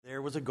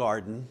was a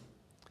garden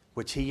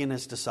which he and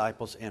his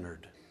disciples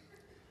entered.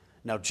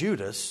 Now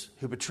Judas,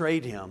 who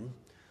betrayed him,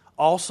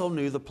 also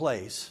knew the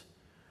place,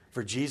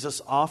 for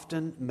Jesus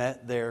often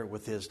met there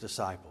with his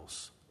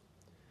disciples.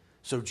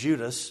 So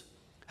Judas,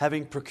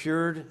 having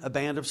procured a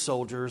band of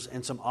soldiers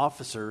and some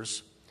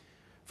officers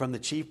from the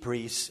chief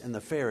priests and the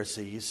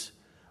Pharisees,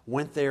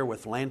 went there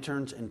with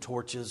lanterns and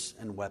torches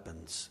and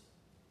weapons.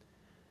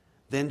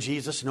 Then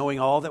Jesus, knowing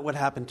all that would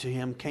happen to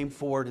him, came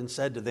forward and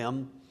said to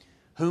them,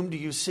 "Whom do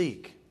you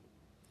seek?"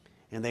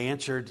 And they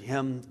answered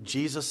him,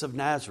 "Jesus of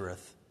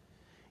Nazareth."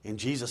 And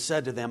Jesus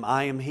said to them,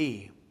 "I am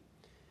he."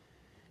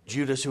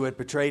 Judas, who had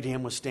betrayed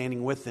him, was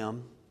standing with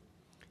them.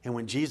 And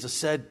when Jesus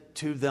said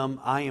to them,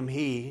 "I am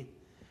he,"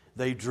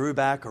 they drew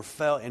back or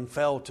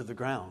fell to the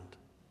ground.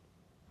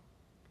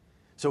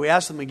 So he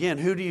asked them again,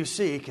 "Who do you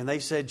seek?" And they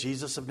said,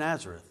 "Jesus of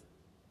Nazareth."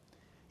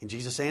 And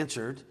Jesus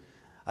answered,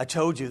 "I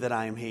told you that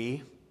I am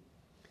he.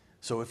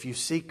 So if you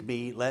seek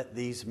me, let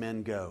these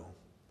men go."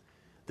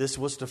 This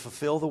was to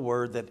fulfill the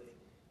word that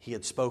he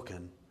had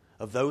spoken.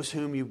 "Of those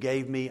whom you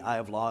gave me, I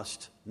have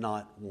lost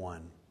not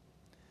one."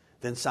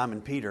 Then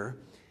Simon Peter,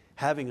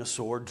 having a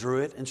sword, drew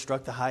it and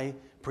struck the high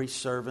priest's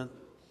servant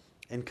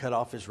and cut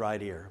off his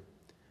right ear.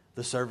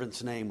 The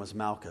servant's name was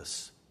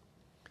Malchus.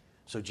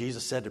 So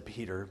Jesus said to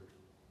Peter,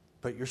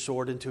 "Put your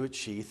sword into its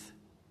sheath.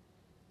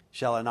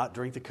 Shall I not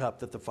drink the cup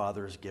that the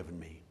Father has given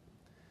me?"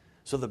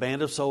 So the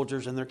band of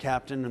soldiers and their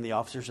captain and the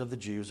officers of the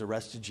Jews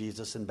arrested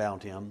Jesus and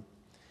bound him.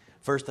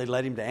 First they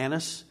led him to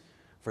Annas,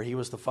 for he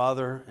was the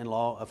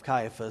father-in-law of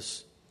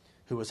Caiaphas,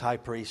 who was high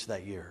priest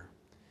that year.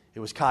 It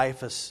was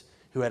Caiaphas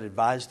who had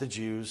advised the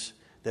Jews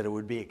that it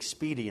would be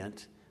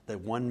expedient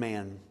that one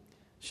man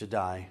should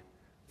die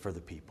for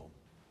the people.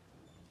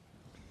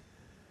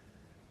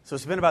 So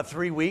it's been about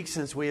 3 weeks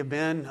since we have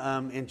been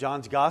in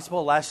John's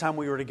Gospel. Last time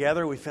we were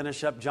together, we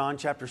finished up John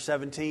chapter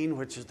 17,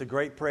 which is the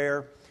great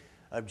prayer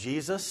of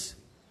Jesus.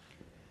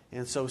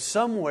 And so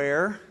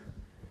somewhere,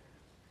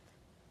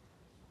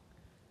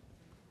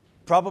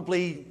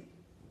 probably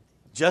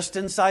just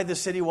inside the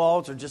city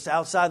walls or just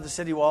outside the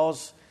city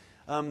walls,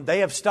 they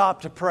have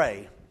stopped to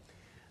pray.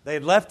 They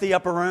had left the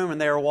upper room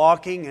and they are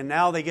walking, and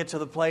now they get to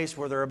the place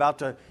where they're about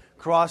to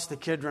cross the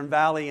Kidron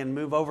Valley and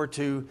move over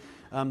to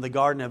the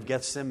Garden of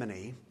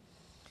Gethsemane.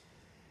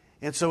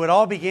 And so it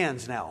all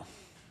begins now.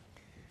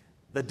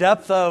 The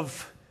depth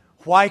of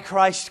why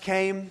Christ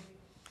came,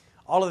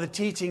 all of the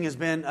teaching has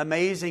been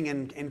amazing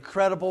and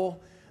incredible,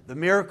 the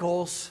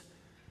miracles.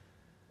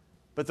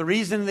 But the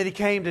reason that he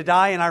came to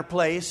die in our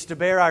place, to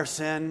bear our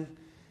sin,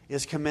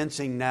 is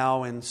commencing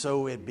now, and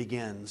so it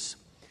begins.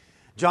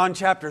 John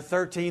chapter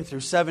 13 through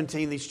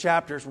 17, these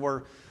chapters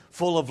were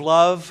full of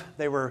love.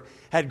 They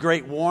had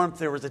great warmth.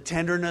 There was a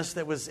tenderness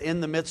that was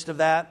in the midst of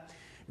that.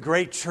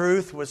 Great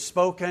truth was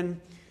spoken.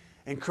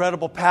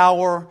 Incredible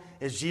power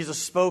as Jesus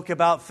spoke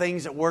about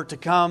things that were to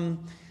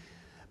come.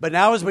 But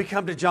now as we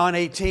come to John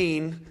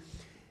 18,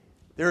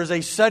 there is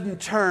a sudden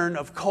turn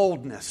of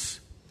coldness.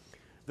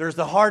 There's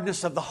the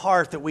hardness of the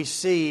heart that we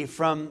see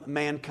from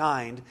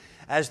mankind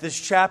as this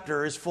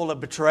chapter is full of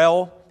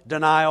betrayal,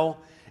 denial,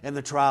 and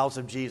the trials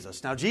of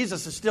Jesus. Now,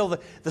 Jesus is still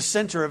the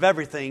center of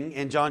everything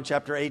in John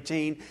chapter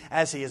 18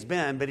 as he has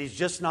been, but he's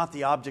just not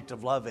the object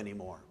of love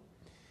anymore.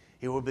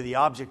 He will be the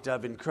object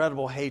of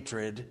incredible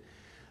hatred,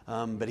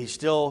 but he's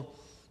still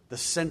the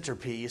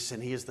centerpiece,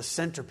 and he is the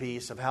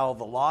centerpiece of how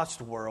the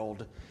lost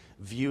world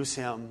views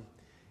him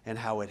and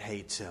how it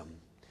hates him.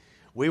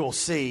 We will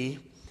see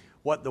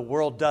what the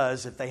world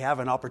does if they have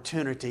an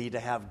opportunity to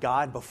have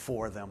God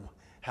before them,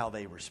 how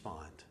they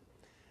respond.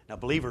 Now,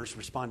 believers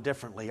respond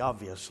differently,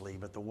 obviously,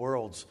 but the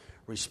world's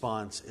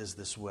response is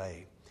this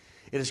way.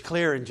 It is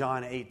clear in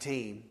John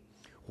 18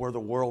 where the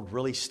world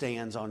really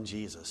stands on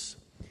Jesus.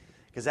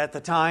 Because at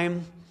the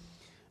time,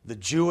 the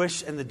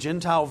Jewish and the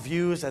Gentile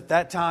views at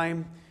that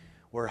time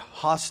were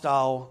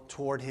hostile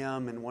toward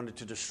him and wanted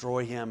to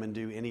destroy him and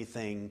do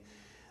anything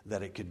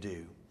that it could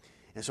do.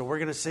 And so we're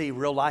going to see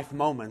real life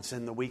moments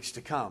in the weeks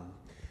to come,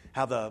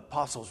 how the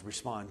apostles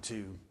respond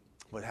to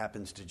what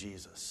happens to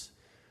Jesus.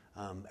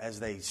 As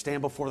they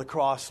stand before the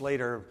cross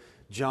later,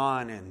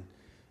 John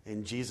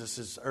and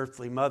Jesus'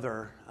 earthly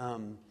mother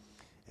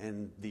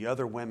and the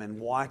other women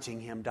watching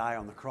him die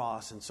on the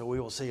cross. And so we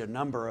will see a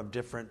number of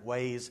different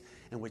ways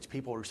in which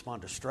people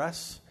respond to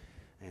stress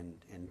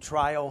and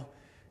trial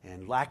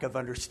and lack of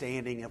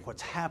understanding of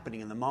what's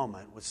happening in the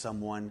moment with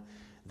someone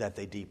that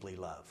they deeply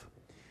love.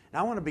 Now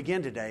I want to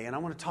begin today, and I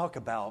want to talk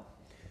about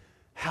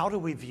how do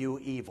we view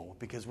evil,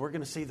 because we're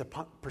going to see the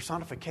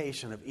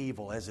personification of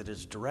evil as it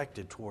is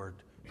directed toward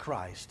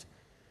Christ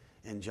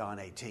in John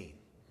 18.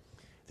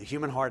 The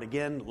human heart,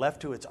 again,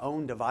 left to its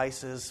own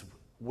devices,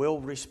 will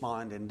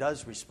respond and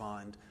does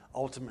respond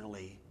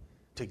ultimately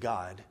to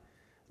God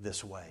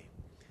this way.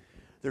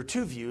 There are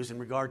two views in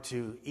regard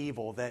to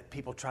evil that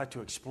people try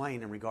to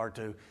explain in regard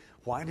to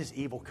why does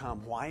evil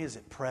come? Why is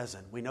it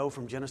present? We know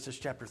from Genesis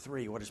chapter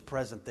 3 what is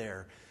present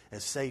there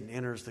as Satan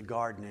enters the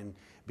garden and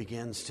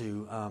begins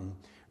to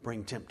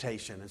bring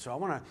temptation. And so I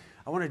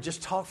want to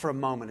just talk for a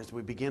moment as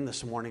we begin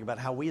this morning about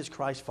how we as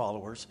Christ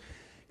followers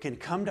can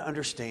come to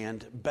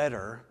understand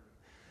better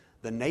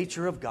the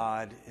nature of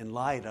God in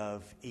light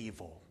of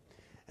evil.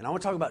 And I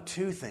want to talk about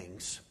two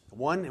things.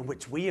 One in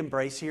which we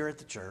embrace here at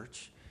the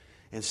church,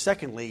 and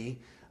secondly,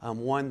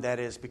 one that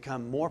has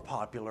become more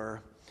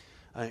popular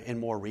in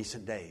more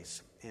recent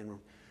days. And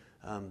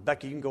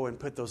Becky, you can go and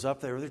put those up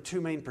there. There are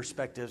two main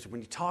perspectives when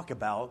you talk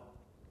about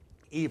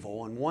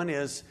evil, and one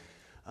is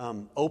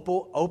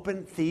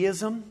open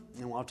theism,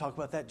 and I'll talk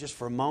about that just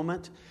for a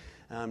moment.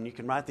 You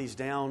can write these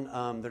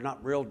down. They're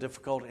not real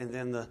difficult. And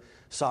then the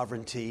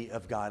sovereignty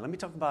of God. Let me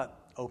talk about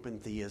open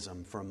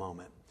theism for a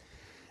moment.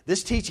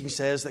 This teaching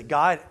says that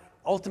God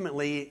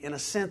ultimately, in a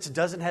sense,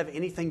 doesn't have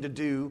anything to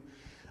do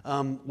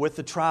with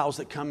the trials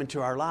that come into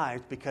our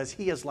lives, because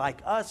He is like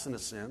us in a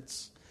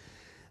sense,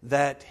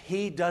 that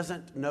He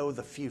doesn't know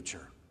the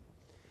future.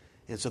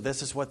 And so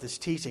this is what this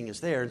teaching is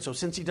there. And so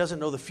since He doesn't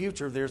know the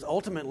future, there's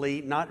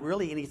ultimately not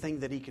really anything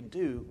that He can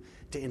do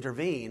to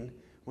intervene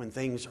when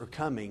things are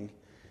coming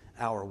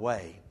our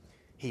way.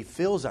 He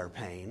feels our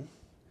pain,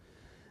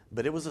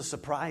 but it was a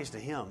surprise to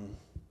Him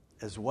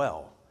as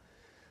well.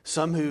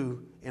 Some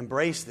who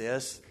embrace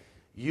this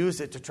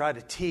use it to try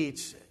to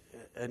teach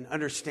an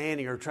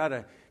understanding, or try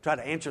to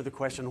answer the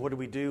question, what do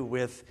we do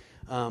with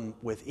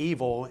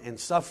evil and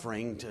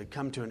suffering, to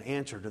come to an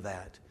answer to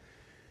that.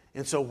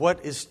 And so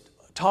what is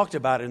talked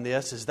about in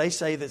this is they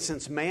say that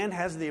since man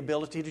has the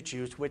ability to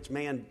choose, which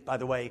man, by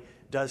the way,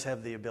 does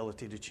have the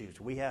ability to choose.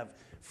 We have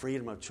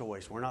freedom of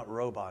choice. We're not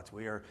robots.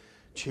 We are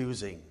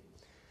choosing.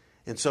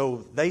 And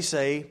so they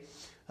say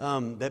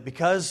that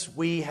because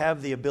we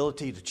have the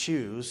ability to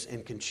choose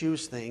and can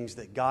choose things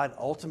that God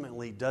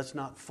ultimately does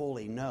not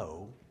fully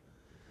know,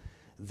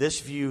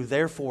 this view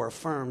therefore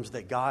affirms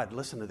that God,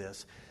 listen to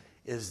this,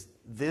 is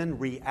then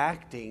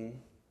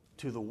reacting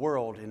to the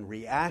world and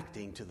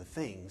reacting to the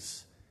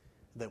things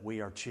that we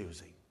are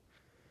choosing.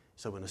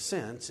 So in a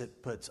sense,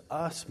 it puts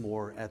us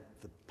more at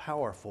the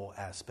powerful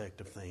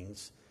aspect of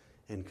things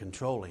and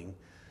controlling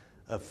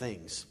of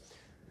things.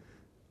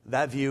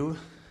 That view,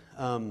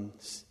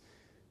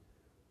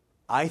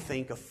 I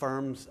think,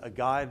 affirms a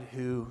God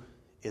who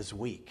is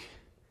weak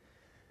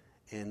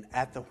and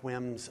at the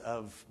whims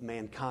of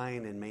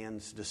mankind and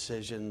man's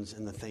decisions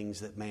and the things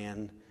that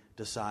man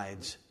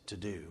decides to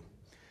do.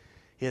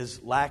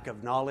 His lack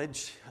of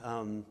knowledge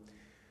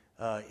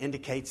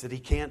indicates that He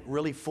can't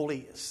really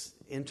fully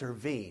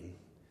intervene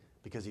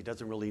because He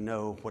doesn't really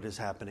know what is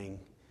happening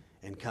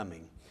and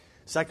coming.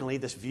 Secondly,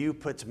 this view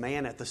puts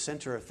man at the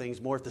center of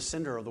things, more at the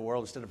center of the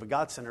world instead of a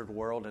God-centered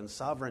world and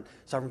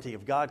sovereignty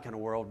of God kind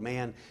of world.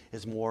 Man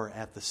is more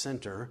at the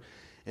center.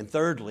 And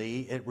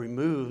thirdly, it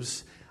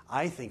removes,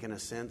 I think in a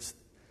sense,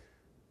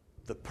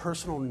 the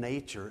personal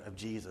nature of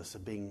Jesus,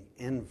 of being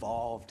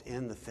involved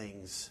in the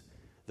things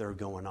that are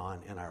going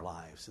on in our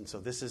lives. And so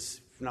this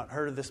is, if you've not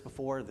heard of this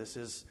before, this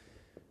has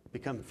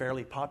become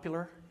fairly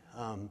popular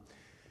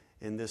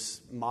in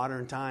this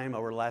modern time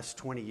over the last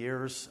 20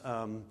 years.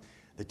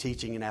 The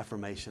teaching and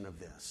affirmation of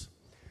this.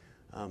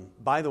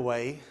 By the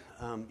way,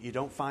 you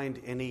don't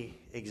find any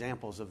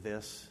examples of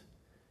this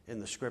in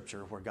the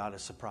Scripture where God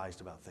is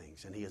surprised about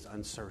things and He is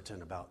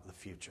uncertain about the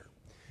future.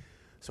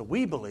 So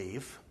we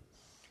believe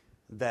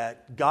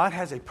that God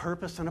has a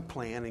purpose and a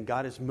plan, and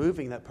God is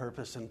moving that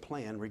purpose and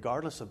plan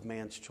regardless of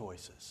man's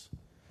choices.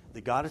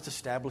 That God has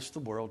established the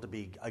world to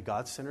be a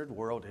God-centered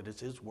world. It is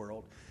His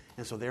world.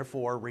 And so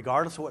therefore,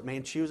 regardless of what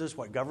man chooses,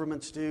 what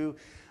governments do,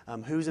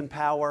 who's in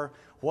power,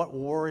 what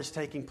war is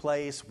taking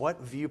place,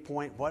 what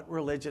viewpoint, what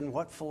religion,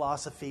 what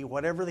philosophy,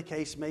 whatever the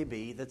case may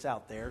be that's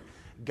out there,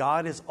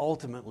 God is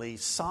ultimately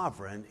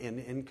sovereign and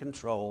in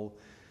control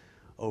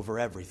over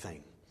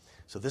everything.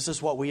 So this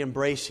is what we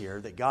embrace here,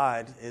 that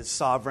God is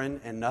sovereign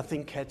and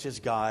nothing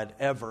catches God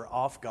ever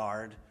off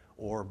guard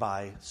or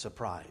by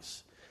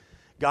surprise.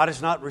 God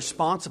is not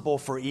responsible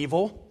for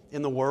evil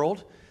in the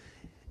world.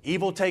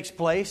 Evil takes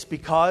place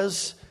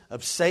because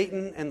of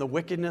Satan and the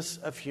wickedness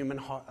of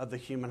the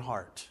human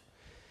heart.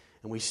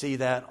 And we see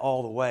that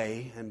all the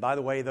way. And by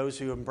the way, those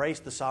who embrace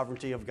the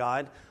sovereignty of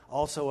God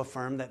also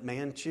affirm that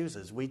man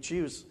chooses. We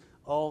choose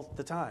all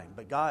the time.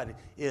 But God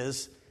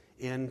is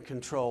in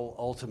control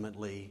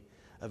ultimately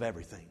of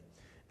everything.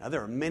 Now,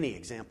 there are many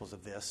examples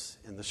of this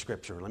in the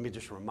Scripture. Let me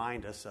just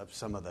remind us of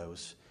some of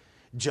those.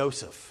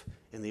 Joseph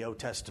in the Old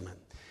Testament.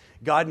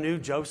 God knew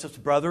Joseph's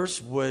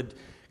brothers would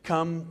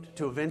come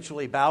to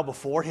eventually bow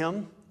before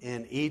him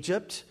in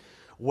Egypt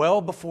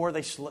well before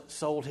they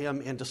sold him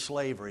into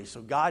slavery.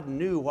 So God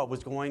knew what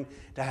was going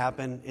to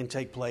happen and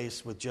take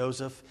place with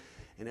Joseph,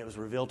 and it was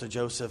revealed to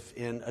Joseph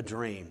in a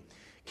dream.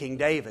 King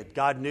David,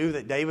 God knew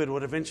that David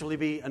would eventually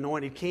be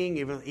anointed king,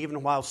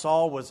 even while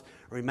Saul was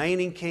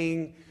remaining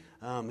king.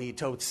 He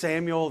told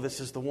Samuel, this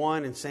is the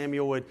one, and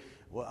Samuel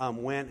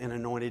went and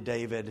anointed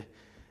David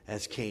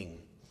as king.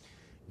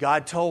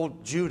 God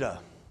told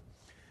Judah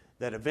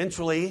that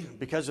eventually,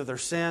 because of their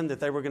sin, that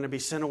they were going to be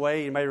sent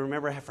away. You may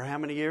remember for how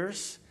many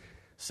years?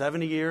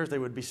 70 years they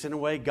would be sent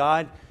away.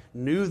 God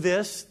knew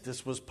this.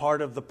 This was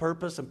part of the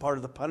purpose and part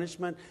of the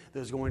punishment that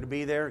was going to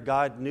be there.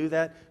 God knew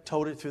that,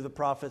 told it through the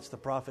prophets. The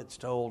prophets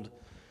told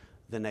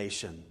the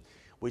nation.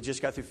 We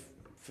just got through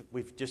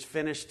we've just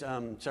finished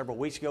several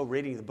weeks ago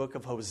reading the book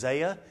of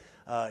Hosea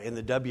in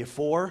the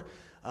W4.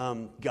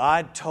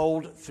 God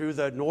told through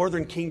the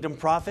northern kingdom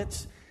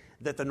prophets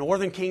that the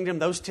northern kingdom,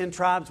 those 10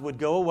 tribes, would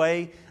go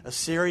away.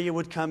 Assyria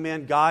would come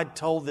in. God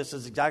told this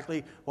is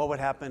exactly what would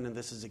happen, and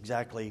this is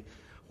exactly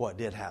what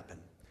did happen.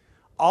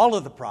 All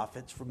of the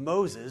prophets, from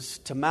Moses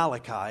to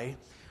Malachi,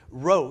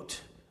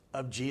 wrote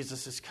of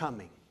Jesus'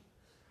 coming.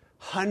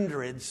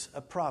 Hundreds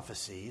of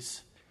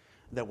prophecies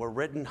that were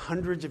written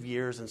hundreds of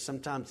years and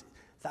sometimes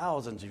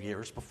thousands of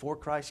years before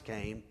Christ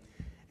came,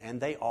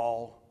 and they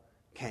all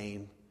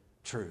came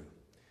true.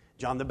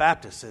 John the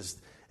Baptist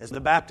says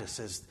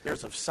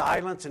there's of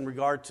silence in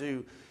regard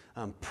to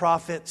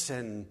prophets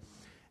and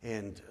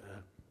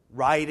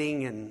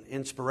writing and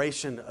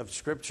inspiration of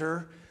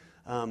Scripture.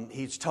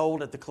 He's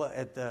told at the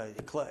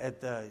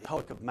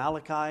book of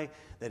Malachi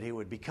that he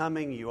would be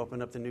coming. You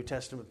open up the New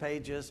Testament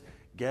pages.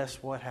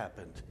 Guess what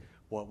happened?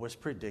 What was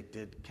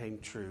predicted came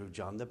true.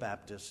 John the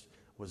Baptist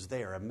was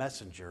there, a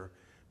messenger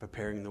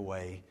preparing the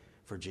way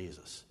for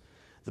Jesus.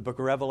 The book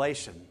of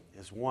Revelation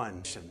is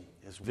one.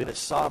 God is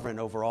sovereign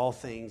over all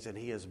things, and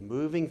He is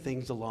moving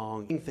things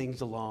along.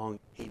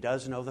 He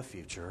does know the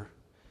future,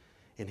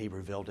 and He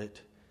revealed it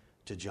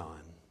to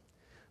John.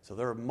 So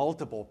there are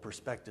multiple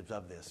perspectives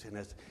of this.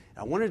 And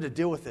I wanted to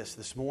deal with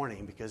this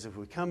morning because if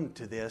we come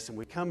to this,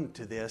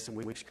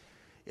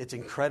 it's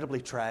incredibly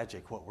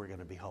tragic what we're going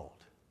to behold.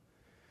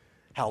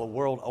 How the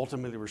world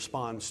ultimately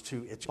responds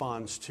to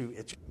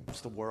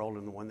the world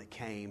and the one that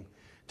came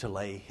to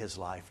lay His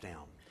life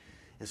down.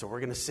 And so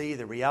we're going to see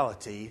the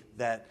reality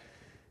that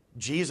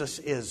Jesus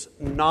is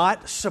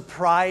not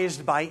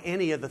surprised by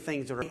any of the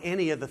things.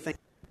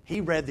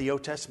 He read the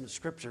Old Testament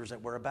scriptures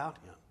that were about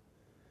Him.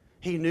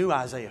 He knew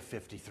Isaiah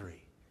 53.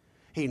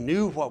 He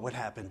knew what would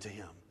happen to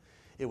Him.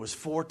 It was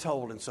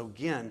foretold. And so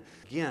again,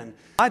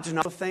 I do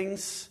not know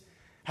things.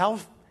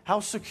 How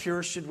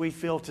secure should we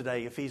feel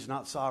today if He's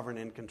not sovereign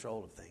and in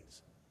control of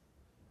things?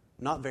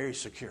 Not very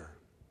secure.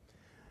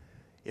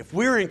 If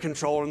we're in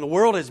control and the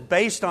world is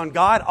based on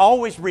God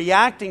always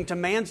reacting to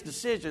man's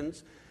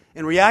decisions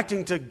and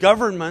reacting to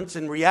governments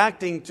and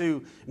reacting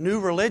to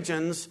new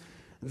religions,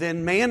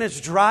 then man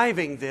is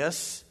driving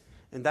this,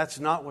 and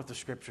that's not what the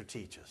Scripture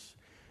teaches.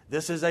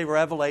 This is a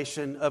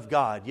revelation of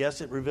God.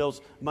 Yes, it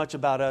reveals much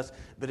about us,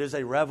 but it is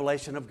a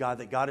revelation of God,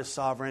 that God is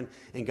sovereign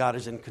and God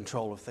is in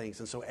control of things.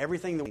 And so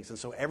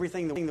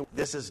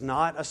this is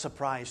not a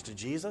surprise to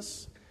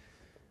Jesus.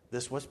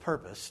 This was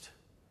purposed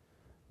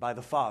by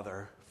the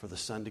Father for the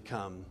Son to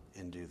come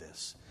and do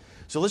this.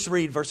 So let's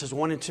read verses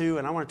 1 and 2,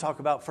 and I want to talk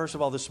about, first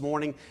of all, this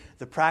morning,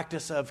 the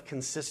practice of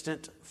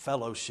consistent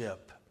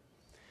fellowship.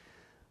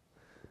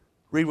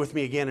 Read with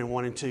me again in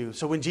 1 and 2.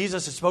 So when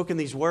Jesus had spoken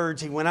these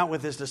words, He went out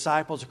with His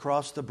disciples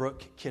across the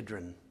brook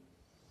Kidron,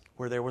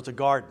 where there was a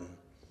garden,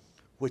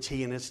 which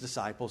He and His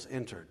disciples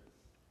entered.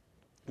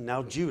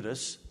 Now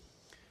Judas,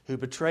 who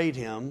betrayed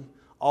Him,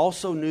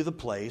 also knew the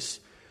place,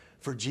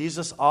 for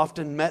Jesus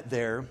often met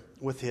there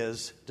with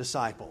His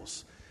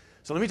disciples.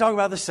 So let me talk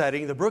about the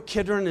setting. The brook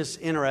Kidron is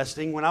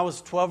interesting. When I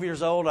was 12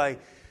 years old, I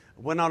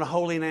went on a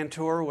Holy Land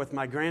tour with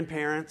my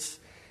grandparents.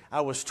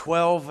 I was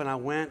 12, and I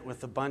went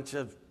with a bunch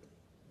of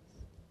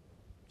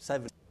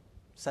seven.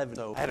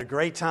 So I had a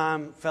great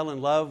time, fell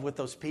in love with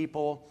those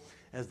people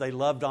as they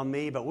loved on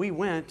me. But we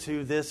went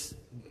to this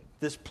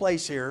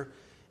place here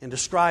and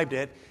described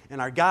it, and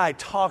our guide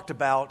talked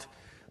about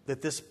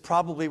that this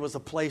probably was a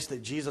place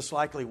that Jesus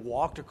likely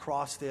walked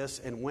across this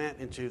and went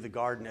into the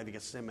Garden of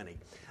Gethsemane.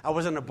 I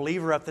wasn't a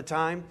believer at the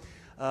time,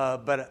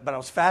 but I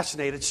was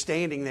fascinated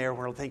standing there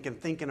while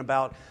thinking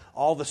about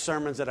all the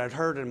sermons that I'd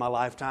heard in my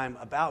lifetime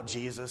about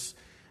Jesus,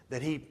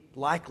 that He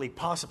likely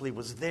possibly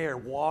was there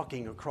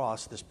walking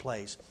across this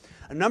place.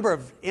 A number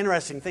of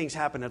interesting things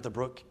happened at the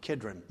brook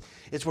Kidron.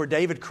 It's where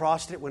David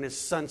crossed it when his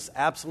son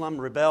Absalom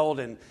rebelled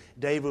and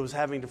David was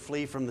having to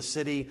flee from the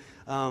city.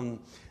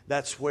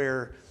 That's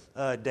where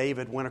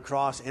David went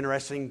across.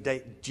 Interesting,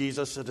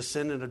 Jesus, a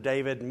descendant of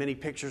David, many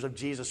pictures of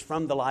Jesus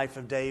from the life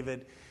of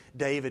David.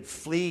 David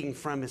fleeing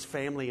from his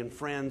family and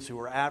friends who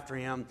were after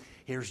him.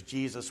 Here's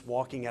Jesus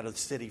walking out of the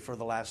city for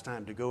the last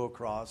time to go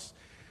across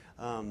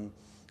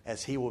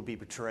as he will be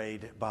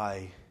betrayed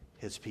by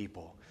his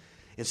people.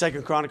 In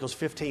 2 Chronicles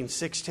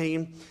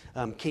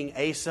 15:16, King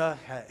Asa,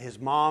 his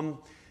mom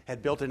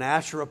had built an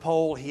Asherah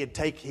pole. He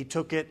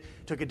took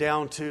it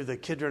down to the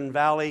Kidron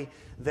Valley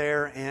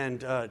there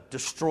and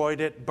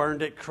destroyed it,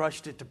 burned it,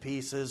 crushed it to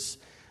pieces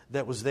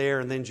that was there.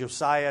 And then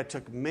Josiah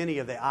took many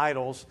of the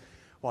idols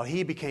while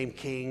he became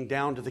king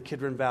down to the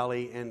Kidron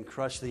Valley and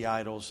crushed the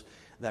idols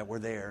that were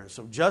there.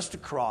 So just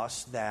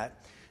across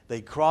that,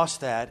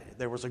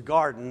 there was a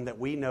garden that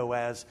we know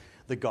as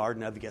the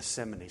Garden of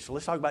Gethsemane. So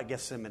let's talk about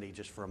Gethsemane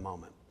just for a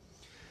moment.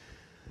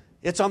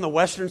 It's on the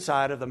western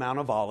side of the Mount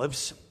of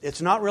Olives.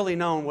 It's not really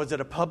known, was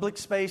it a public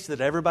space that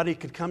everybody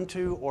could come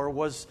to, or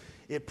was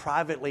it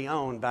privately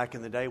owned back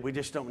in the day? We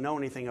just don't know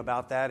anything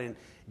about that. And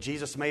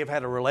Jesus may have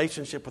had a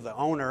relationship with the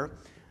owner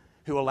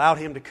who allowed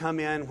him to come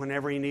in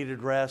whenever he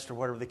needed rest or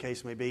whatever the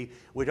case may be.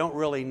 We don't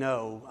really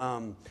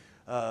know.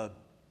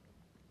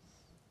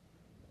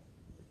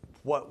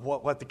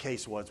 what the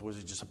case was. Was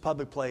it just a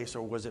public place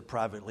or was it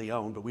privately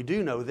owned? But we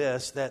do know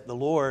this, that the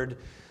Lord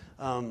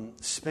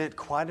spent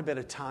quite a bit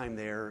of time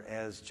there,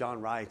 as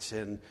John writes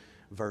in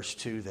verse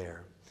 2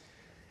 there.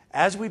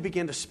 As we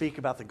begin to speak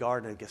about the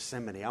Garden of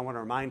Gethsemane, I want to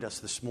remind us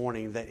this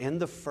morning that in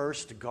the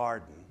first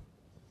garden,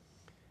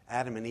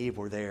 Adam and Eve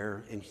were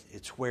there, and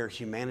it's where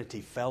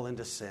humanity fell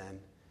into sin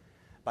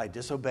by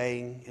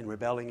disobeying and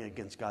rebelling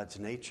against God's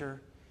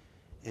nature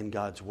and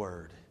God's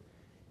word.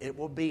 It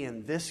will be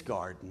in this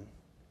garden,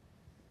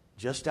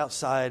 just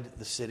outside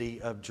the city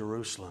of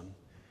Jerusalem,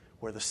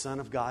 where the Son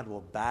of God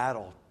will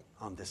battle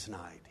on this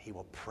night. He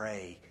will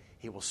pray.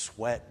 He will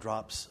sweat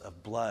drops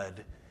of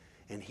blood,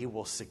 and he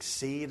will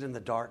succeed in the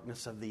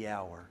darkness of the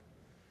hour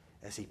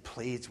as he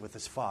pleads with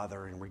his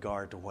Father in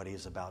regard to what he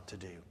is about to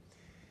do.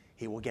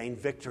 He will gain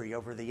victory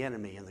over the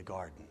enemy in the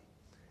garden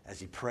as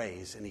he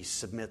prays and he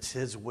submits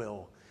his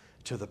will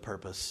to the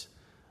purpose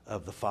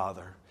of the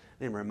Father.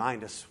 And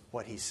remind us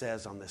what he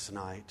says on this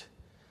night.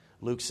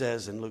 Luke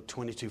says in Luke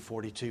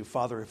 22:42,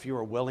 Father, if you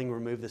are willing,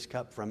 remove this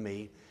cup from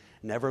me.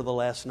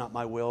 Nevertheless, not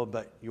my will,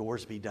 but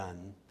yours be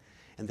done.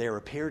 And there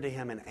appeared to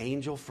him an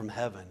angel from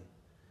heaven,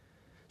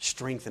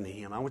 strengthening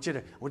him. I want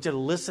you to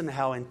listen to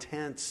how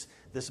intense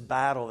this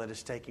battle that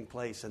is taking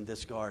place in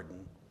this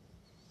garden.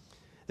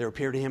 There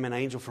appeared to him an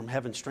angel from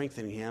heaven,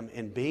 strengthening him.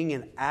 And being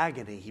in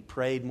agony, he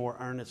prayed more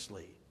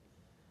earnestly.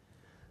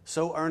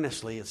 So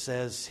earnestly, it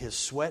says, his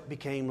sweat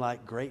became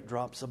like great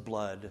drops of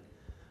blood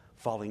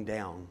falling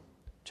down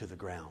to the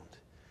ground.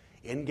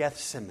 In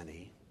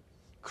Gethsemane,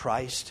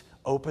 Christ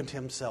opened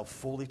himself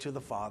fully to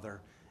the Father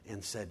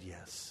and said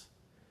yes.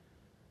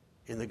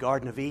 In the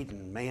Garden of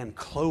Eden, man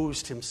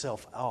closed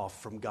himself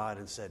off from God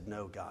and said,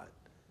 no, God,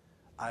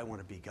 I want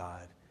to be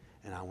God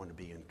and I want to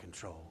be in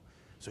control.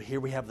 So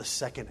here we have the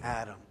second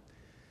Adam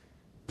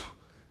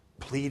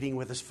pleading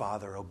with his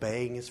Father,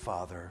 obeying his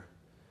Father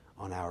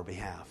on our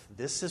behalf.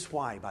 This is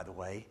why, by the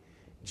way,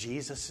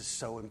 Jesus is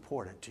so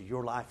important to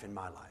your life and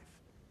my life.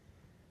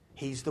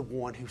 He's the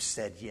one who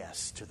said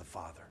yes to the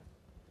Father.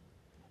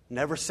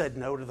 Never said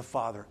no to the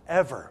Father,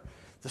 ever.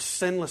 The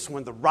sinless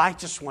one, the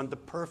righteous one, the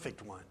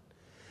perfect one.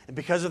 And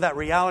because of that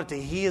reality,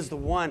 he is the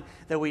one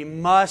that we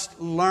must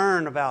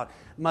learn about,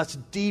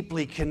 must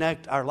deeply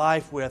connect our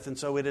life with. And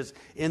so it is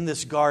in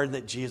this garden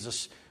that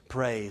Jesus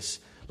prays.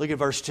 Look at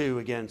verse 2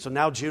 again. So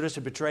now Judas,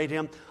 who betrayed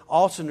him,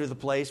 also knew the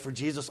place, for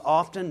Jesus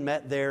often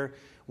met there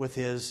with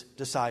his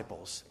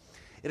disciples.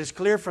 It is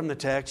clear from the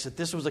text that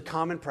this was a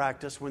common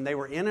practice when they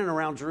were in and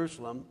around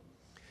Jerusalem,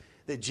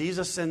 that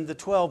Jesus and the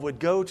 12 would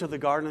go to the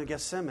Garden of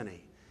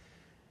Gethsemane.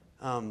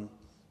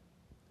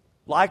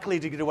 Likely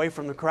to get away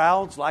from the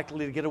crowds,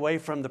 likely to get away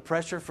from the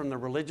pressure from the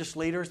religious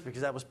leaders,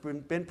 because that was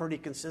been pretty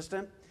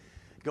consistent,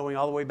 going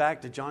all the way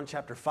back to John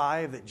chapter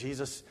 5, that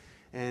Jesus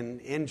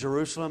and in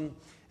Jerusalem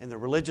and the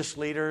religious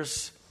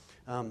leaders,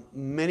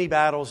 many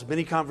battles,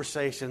 many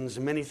conversations,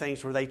 many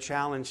things where they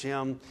challenge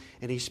him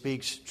and he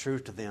speaks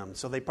truth to them.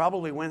 So they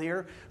probably went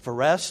here for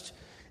rest.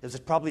 It was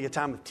probably a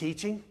time of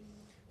teaching,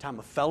 time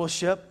of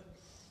fellowship,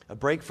 a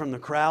break from the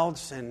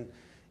crowds. And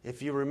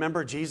if you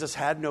remember, Jesus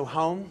had no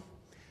home.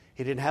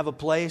 He didn't have a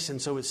place, and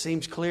so it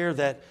seems clear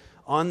that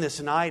on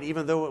this night,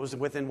 even though it was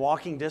within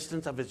walking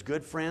distance of his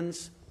good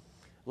friends,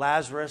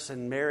 Lazarus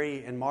and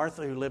Mary and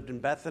Martha, who lived in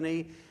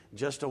Bethany,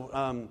 just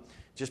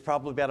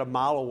probably about a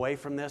mile away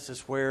from this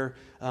is where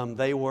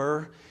they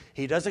were.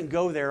 He doesn't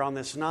go there on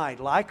this night,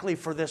 likely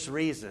for this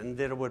reason,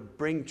 that it would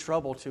bring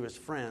trouble to his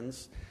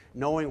friends,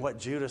 knowing what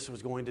Judas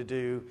was going to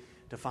do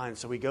to find.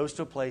 So he goes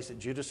to a place that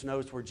Judas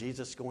knows where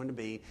Jesus is going to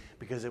be,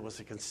 because it was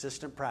a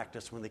consistent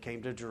practice when they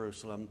came to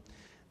Jerusalem.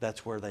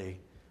 That's where they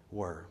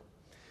were.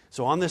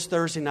 So on this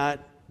Thursday night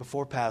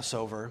before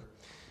Passover,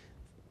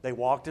 they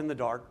walked in the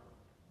dark,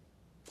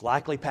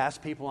 likely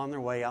passed people on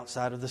their way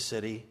outside of the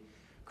city,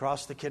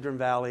 crossed the Kidron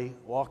Valley,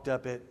 walked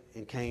up it,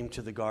 and came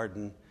to the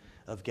Garden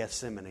of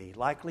Gethsemane,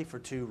 likely for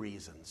two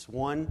reasons.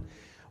 One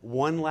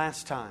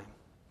last time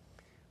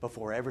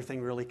before everything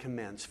really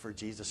commenced, for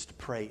Jesus to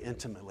pray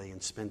intimately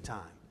and spend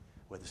time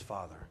with his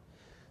Father.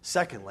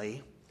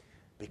 Secondly,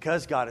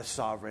 because God is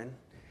sovereign,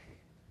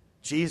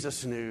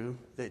 Jesus knew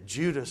that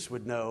Judas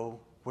would know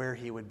where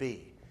he would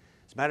be.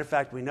 As a matter of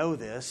fact, we know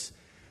this,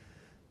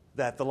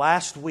 that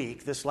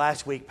this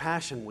last week,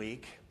 Passion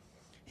Week,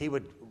 he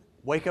would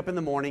wake up in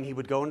the morning, he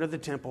would go into the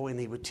temple and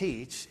he would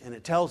teach, and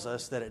it tells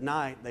us that at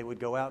night they would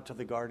go out to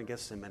the Garden of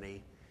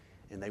Gethsemane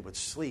and they would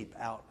sleep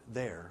out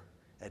there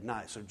at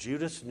night. So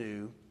Judas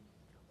knew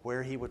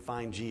where he would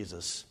find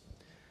Jesus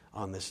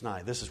on this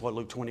night. This is what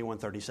Luke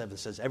 21:37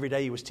 says. Every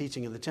day he was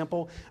teaching in the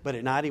temple, but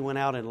at night he went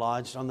out and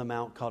lodged on the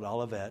mount called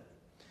Olivet.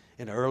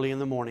 And early in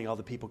the morning, all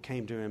the people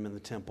came to him in the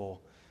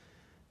temple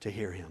to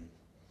hear him.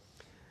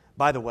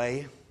 By the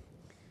way,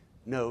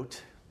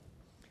 note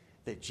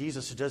that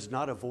Jesus does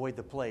not avoid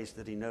the place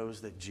that he knows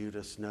that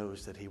Judas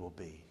knows that he will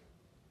be.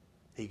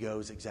 He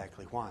goes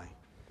exactly why?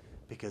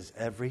 Because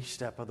every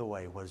step of the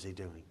way, what is he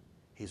doing?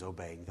 He's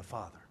obeying the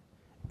Father.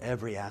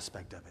 Every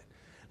aspect of it.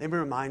 Let me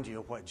remind you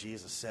of what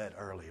Jesus said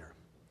earlier.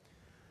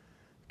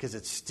 because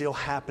it's still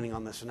happening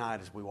on this night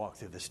as we walk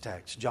through this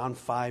text. John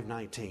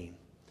 5:19.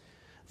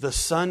 The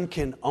Son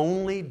can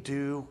only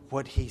do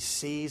what He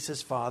sees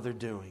His Father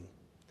doing.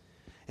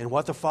 And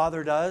what the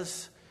Father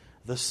does,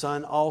 the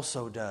Son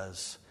also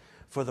does.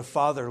 For the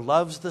Father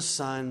loves the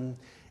Son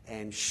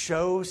and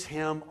shows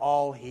Him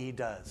all He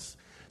does.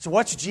 So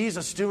what's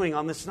Jesus doing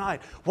on this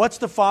night? What's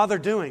the Father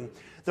doing?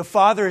 The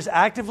Father is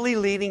actively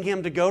leading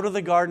Him to go to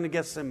the Garden of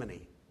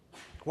Gethsemane.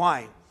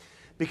 Why?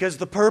 Because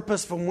the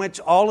purpose from which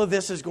all of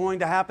this is going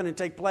to happen and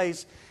take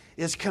place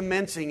is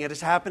commencing. It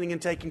is happening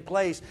and taking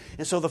place.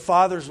 And so the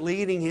Father's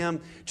leading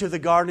Him to the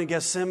Garden of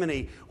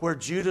Gethsemane, where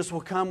Judas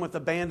will come with a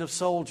band of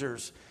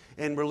soldiers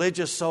and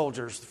religious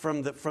soldiers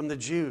from the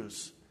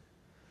Jews.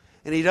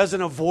 And He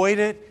doesn't avoid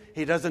it.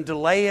 He doesn't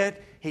delay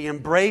it. He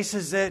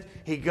embraces it.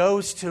 He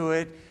goes to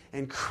it.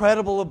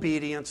 Incredible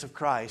obedience of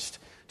Christ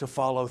to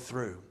follow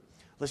through.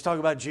 Let's talk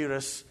about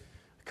Judas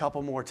a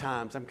couple more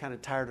times. I'm kind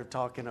of tired of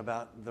talking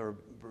about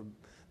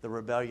the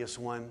rebellious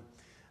one,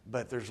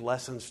 but there's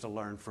lessons to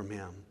learn from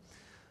him.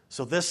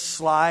 So this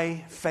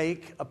sly,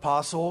 fake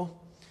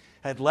apostle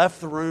had left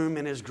the room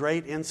in his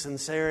great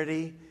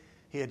insincerity.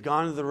 He had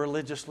gone to the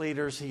religious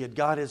leaders. He had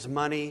got his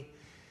money.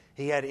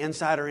 He had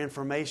insider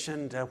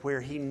information to where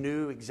he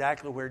knew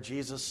exactly where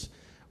Jesus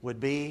would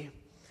be.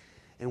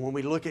 And when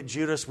we look at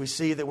Judas, we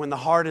see that when the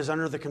heart is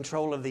under the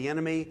control of the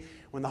enemy,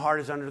 when the heart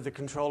is under the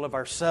control of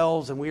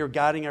ourselves and we are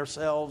guiding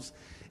ourselves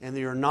and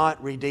they are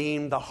not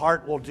redeemed, the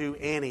heart will do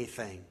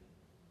anything,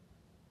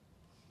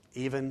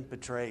 even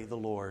betray the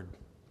Lord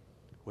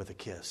with a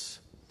kiss.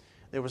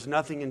 There was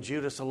nothing in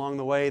Judas along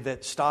the way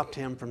that stopped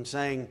him from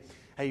saying,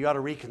 hey, you ought to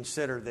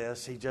reconsider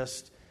this. He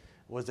just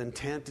was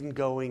intent in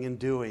going and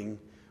doing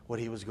what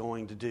he was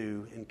going to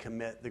do and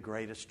commit the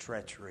greatest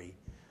treachery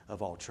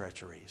of all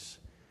treacheries.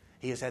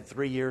 He has had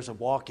 3 years of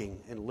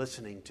walking and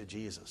listening to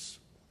Jesus.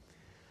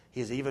 He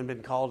has even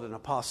been called an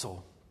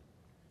apostle.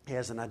 He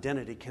has an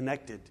identity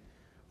connected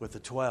with the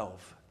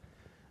 12.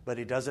 But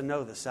he doesn't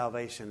know that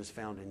salvation is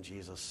found in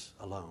Jesus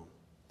alone.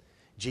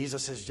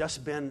 Jesus has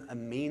just been a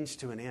means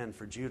to an end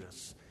for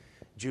Judas.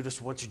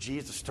 Judas wants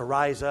Jesus to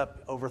rise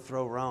up,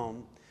 overthrow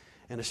Rome,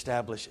 and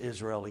establish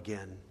Israel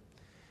again.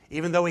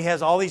 Even though he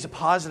has all these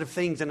positive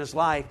things in his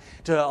life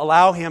to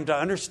allow him to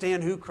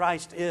understand who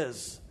Christ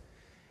is,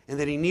 and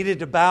that he needed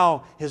to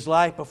bow his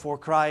life before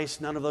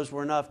Christ, none of those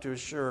were enough to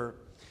assure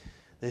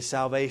his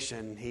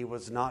salvation. He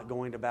was not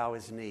going to bow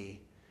his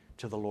knee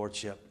to the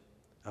lordship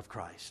of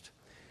Christ.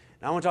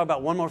 Now I want to talk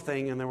about one more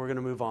thing, and then we're going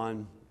to move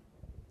on.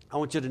 I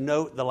want you to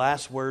note the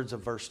last words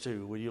of verse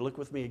 2. Will you look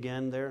with me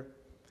again there?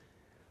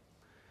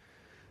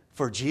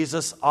 For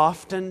Jesus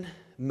often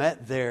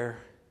met there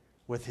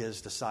with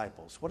His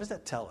disciples. What does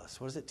that tell us?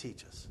 What does it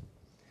teach us?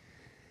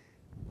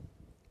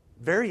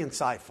 Very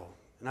insightful,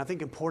 and I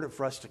think important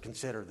for us to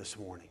consider this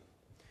morning.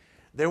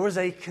 There was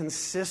a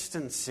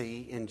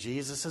consistency in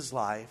Jesus'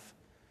 life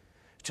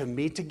to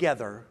meet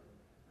together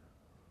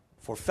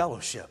for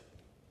fellowship.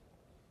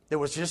 There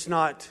was just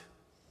not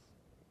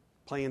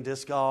playing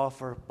disc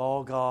golf or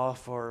ball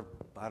golf or,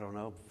 I don't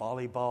know,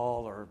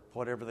 volleyball or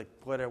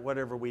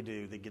whatever we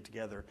do. They get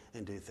together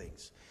and do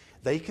things.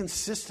 They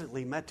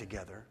consistently met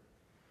together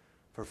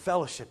for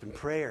fellowship and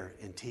prayer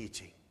and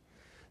teaching.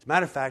 As a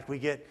matter of fact, we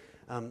get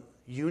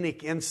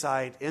unique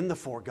insight in the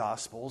four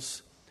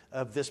Gospels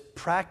of this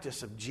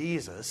practice of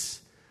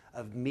Jesus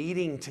of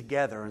meeting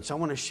together. And so I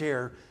want to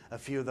share a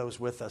few of those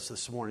with us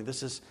this morning.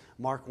 This is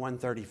Mark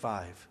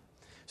 1:35.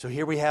 So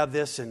here we have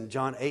this in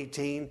John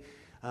 18.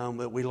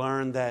 That we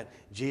learned that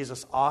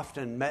Jesus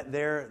often met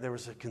there. There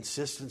was a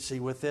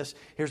consistency with this.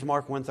 Here's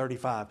Mark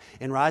 1:35.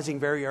 And rising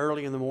very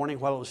early in the morning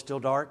while it was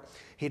still dark,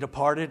 He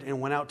departed and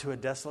went out to a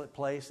desolate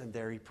place, and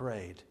there He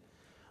prayed.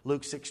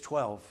 Luke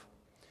 6:12.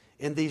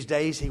 In these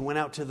days He went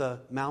out to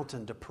the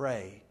mountain to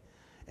pray,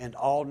 and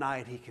all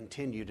night He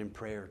continued in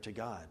prayer to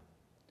God.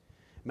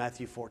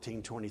 Matthew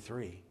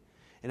 14:23.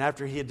 And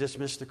after He had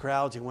dismissed the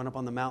crowds, He went up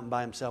on the mountain by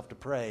Himself to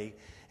pray,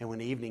 and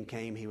when evening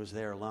came, He was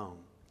there alone.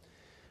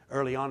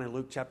 Early on in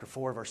Luke chapter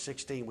 4, verse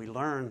 16, we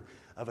learn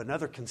of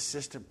another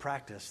consistent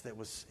practice that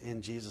was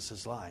in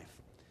Jesus' life.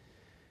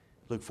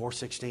 Luke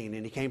 4:16,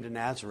 and He came to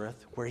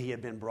Nazareth, where He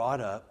had been brought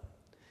up,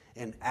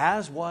 and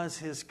as was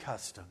His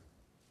custom.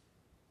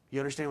 You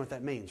understand what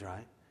that means,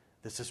 right?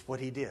 This is what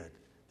He did.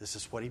 This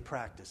is what He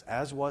practiced.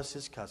 As was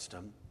His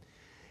custom,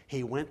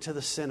 He went to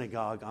the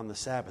synagogue on the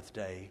Sabbath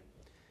day,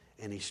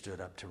 and He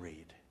stood up to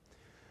read.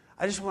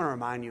 I just want to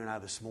remind you and I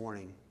this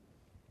morning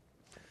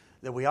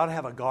that we ought to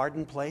have a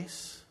garden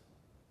place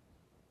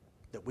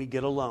that we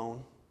get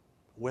alone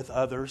with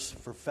others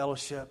for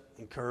fellowship,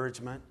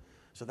 encouragement.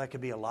 So that could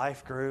be a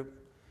life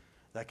group.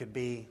 That could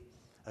be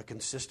a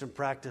consistent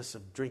practice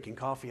of drinking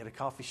coffee at a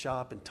coffee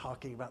shop and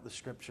talking about the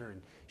Scripture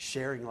and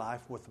sharing life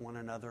with one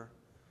another.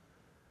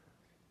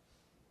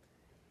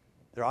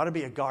 There ought to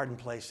be a garden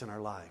place in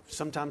our life.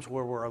 Sometimes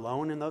where we're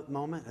alone in the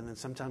moment, and then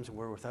sometimes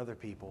we're with other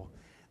people.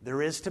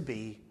 There is to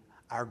be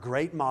our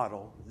great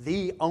model,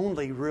 the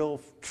only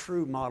real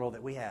true model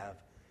that we have.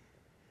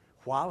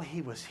 While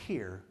He was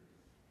here,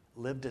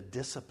 lived a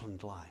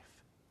disciplined life.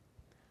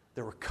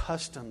 There were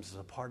customs as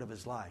a part of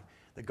his life.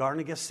 The Garden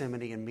of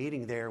Gethsemane and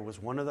meeting there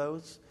was one of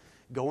those.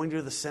 Going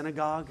to the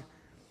synagogue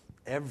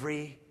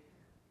every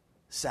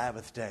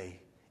Sabbath day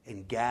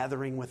and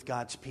gathering with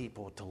God's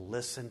people to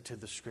listen to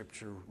the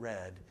Scripture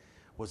read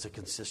was a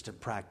consistent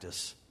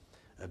practice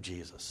of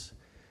Jesus.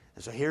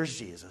 And so here's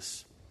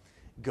Jesus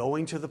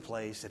going to the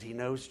place that he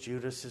knows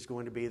Judas is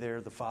going to be there.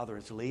 The Father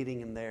is leading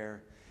him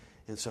there.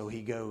 And so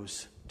he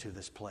goes to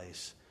this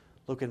place.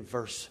 Look in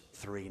verse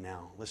 3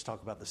 now. Let's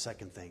talk about the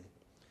second thing.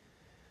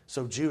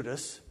 So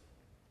Judas,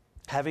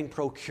 having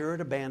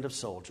procured a band of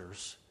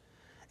soldiers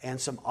and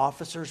some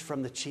officers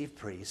from the chief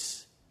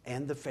priests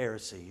and the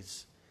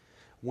Pharisees,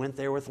 went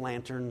there with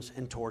lanterns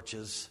and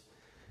torches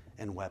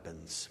and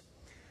weapons.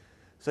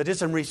 So I did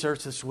some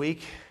research this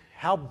week.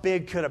 How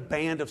big could a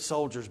band of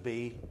soldiers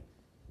be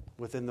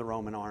within the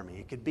Roman army?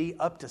 It could be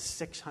up to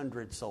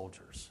 600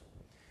 soldiers.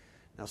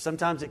 Now,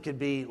 sometimes it could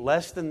be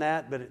less than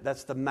that, but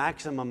that's the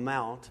maximum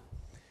amount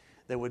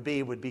that would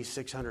be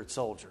 600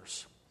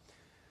 soldiers.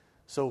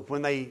 So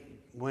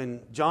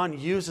when John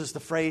uses the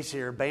phrase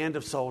here, band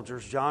of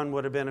soldiers, John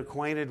would have been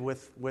acquainted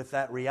with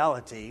that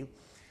reality.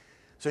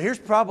 So here's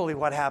probably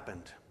what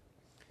happened.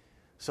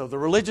 So the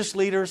religious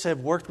leaders have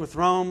worked with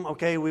Rome.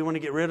 Okay, we want to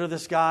get rid of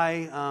this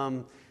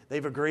guy.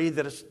 They've agreed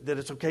that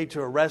it's okay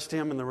to arrest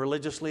him, and the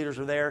religious leaders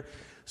are there.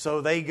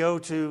 So they go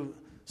to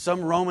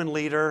some Roman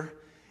leader,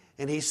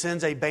 and he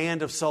sends a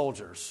band of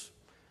soldiers.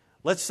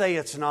 Let's say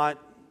it's not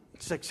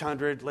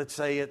 600. Let's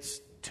say it's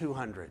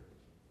 200.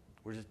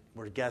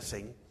 We're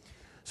guessing.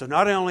 So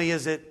not only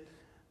is it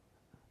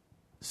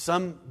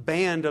some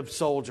band of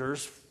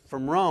soldiers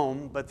from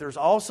Rome, but there's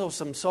also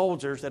some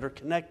soldiers that are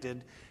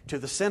connected to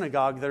the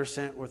synagogue that are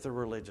sent with the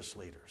religious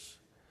leaders.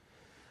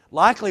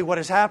 Likely what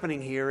is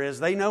happening here is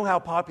they know how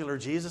popular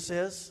Jesus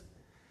is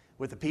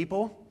with the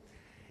people,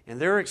 and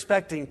they're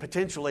expecting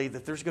potentially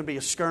that there's going to be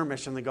a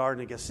skirmish in the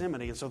Garden of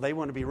Gethsemane, and so they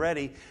want to be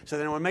ready. So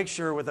they want to make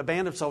sure with a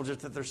band of soldiers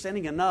that they're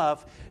sending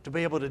enough to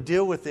be able to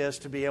deal with this,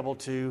 to be able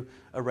to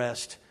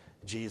arrest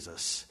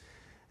Jesus.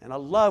 And I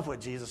love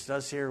what Jesus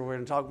does here. We're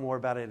going to talk more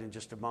about it in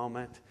just a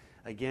moment.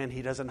 Again,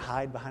 he doesn't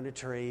hide behind a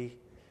tree.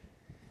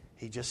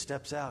 He just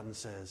steps out and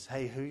says,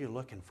 hey, who are you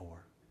looking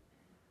for?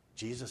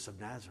 Jesus of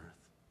Nazareth.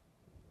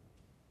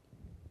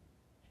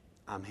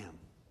 I'm him.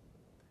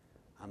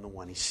 I'm the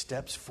one. He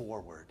steps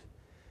forward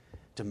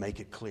to make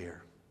it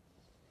clear.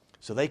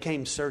 So they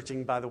came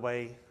searching, by the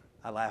way.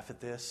 I laugh at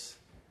this.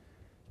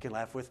 You can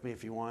laugh with me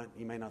if you want.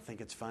 You may not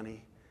think it's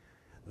funny.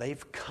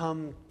 They've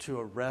come to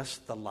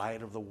arrest the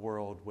light of the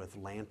world with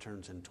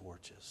lanterns and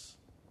torches.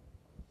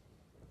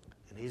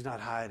 And he's not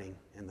hiding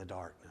in the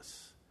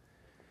darkness.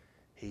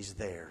 He's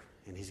there,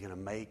 and he's going to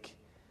make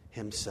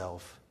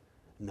himself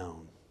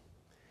known.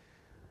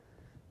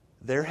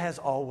 There has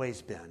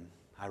always been,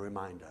 I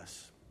remind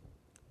us,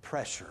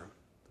 pressure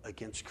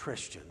against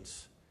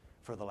Christians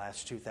for the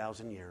last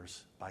 2,000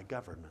 years by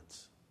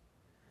governments.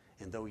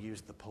 And they'll use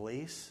the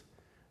police,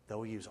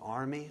 they'll use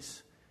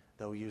armies,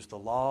 they'll use the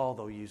law,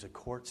 they'll use a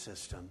court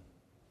system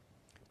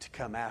to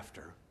come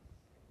after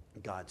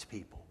God's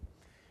people.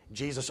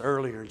 Jesus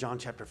earlier in John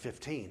chapter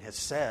 15 has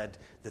said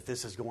that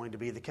this is going to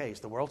be the case.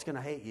 The world's going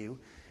to hate you.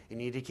 You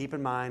need to keep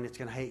in mind it's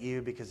going to hate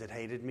you because it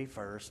hated me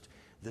first.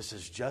 This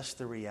is just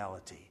the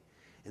reality.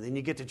 And then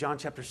you get to John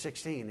chapter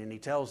 16 and he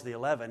tells the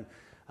 11,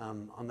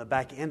 on the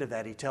back end of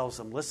that, he tells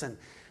them, listen,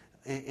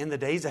 in the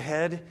days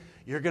ahead,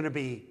 you're going to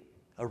be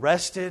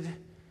arrested.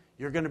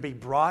 You're going to be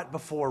brought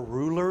before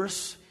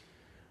rulers.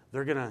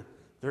 They're going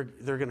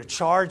to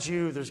charge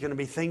you. There's going to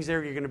be things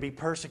there. You're going to be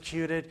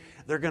persecuted.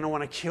 They're going to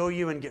want to kill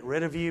you and get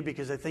rid of you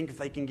because they think if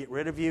they can get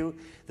rid of you,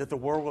 that the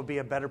world will be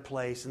a better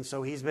place. And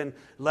so he's been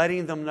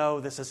letting them know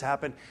this has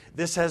happened.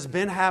 This has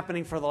been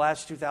happening for the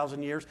last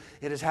 2,000 years.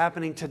 It is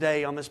happening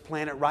today on this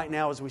planet right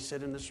now as we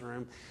sit in this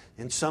room.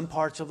 In some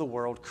parts of the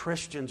world,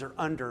 Christians are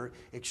under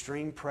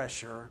extreme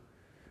pressure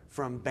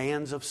from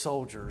bands of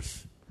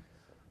soldiers,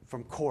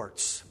 from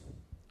courts,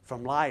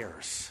 from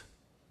liars,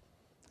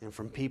 and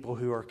from people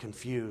who are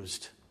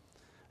confused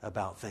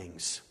about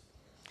things.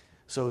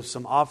 So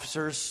some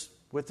officers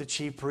with the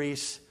chief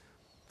priests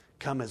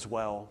come as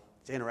well.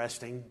 It's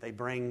interesting. They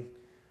bring,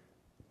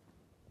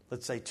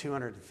 let's say,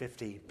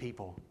 250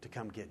 people to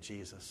come get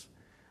Jesus.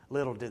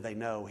 Little did they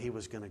know he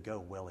was going to go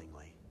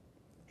willingly.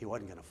 He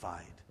wasn't going to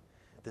fight.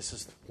 This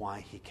is why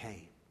he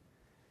came.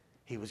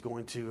 He was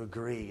going to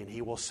agree, and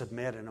he will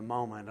submit in a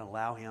moment and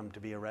allow him to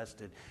be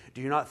arrested.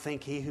 Do you not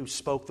think he who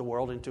spoke the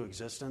world into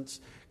existence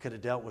could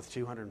have dealt with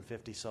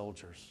 250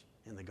 soldiers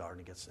in the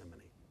Garden of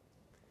Gethsemane?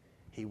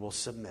 He will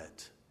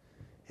submit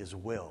his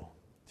will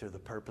through the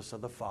purpose of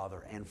the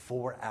Father and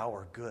for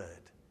our good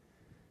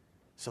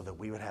so that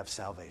we would have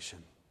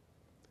salvation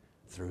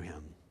through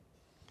him.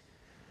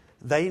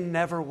 They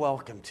never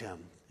welcomed him.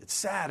 It's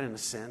sad in a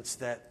sense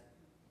that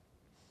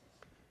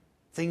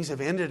things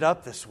have ended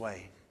up this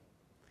way.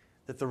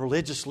 That the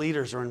religious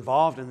leaders are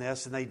involved in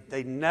this, and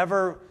they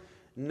never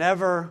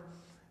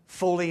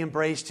fully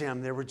embraced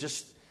him. There were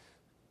just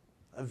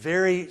a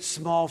very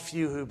small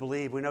few who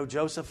believed. We know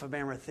Joseph of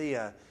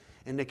Arimathea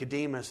and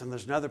Nicodemus. And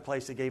there's another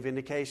place that gave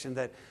indication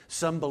that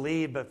some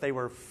believed, but they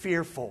were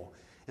fearful.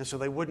 And so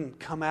they wouldn't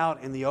come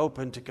out in the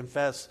open to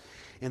confess.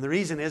 And the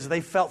reason is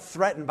they felt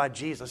threatened by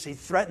Jesus. He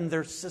threatened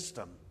their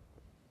system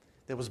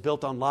that was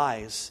built on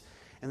lies.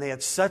 And they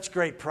had such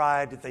great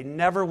pride that they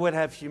never would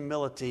have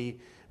humility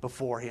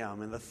before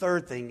Him. And the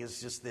third thing is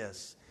just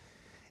this,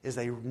 is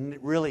they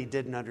really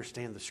didn't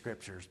understand the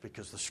Scriptures,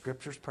 because the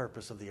Scriptures'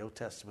 purpose of the Old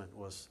Testament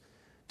was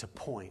to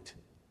point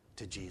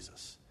to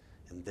Jesus.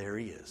 And there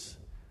He is,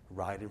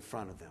 right in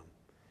front of them.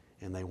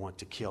 And they want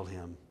to kill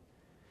Him.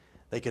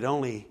 They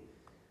couldn't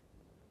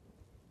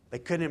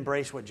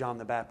embrace what John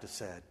the Baptist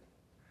said.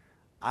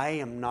 I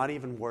am not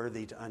even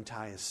worthy to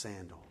untie his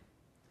sandal.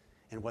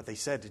 And what they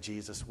said to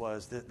Jesus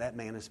was that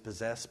man is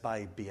possessed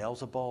by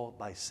Beelzebul,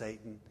 by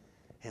Satan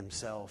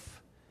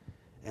himself.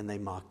 And they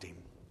mocked him.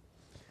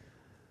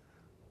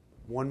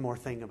 One more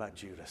thing about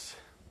Judas.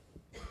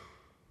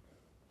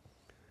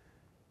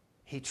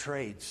 He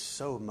trades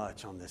so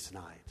much on this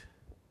night.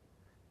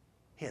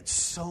 He had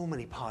so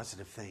many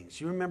positive things.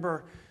 You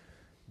remember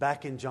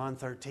back in John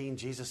 13,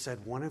 Jesus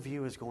said, one of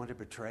you is going to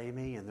betray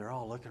me, and they're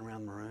all looking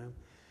around the room.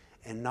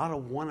 And not a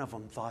one of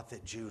them thought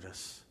that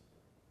Judas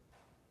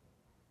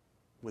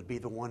would be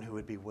the one who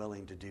would be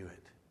willing to do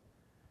it.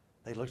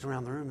 They looked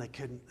around the room, they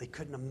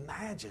couldn't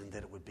imagine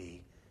that it would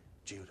be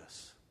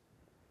Judas.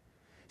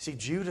 See,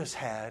 Judas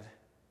had,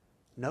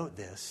 note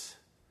this,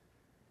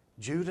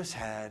 Judas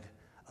had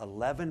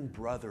 11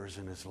 brothers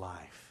in his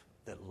life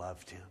that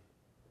loved him.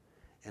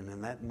 And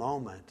in that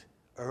moment,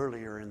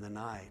 earlier in the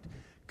night,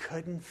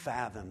 couldn't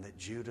fathom that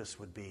Judas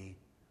would be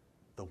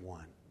the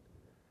one.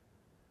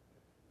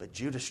 But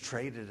Judas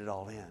traded it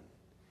all in.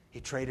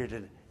 He traded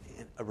in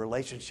a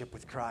relationship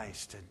with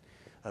Christ and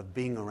of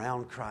being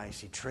around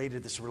Christ. He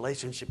traded this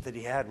relationship that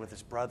he had with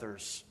his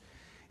brothers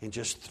and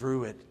just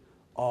threw it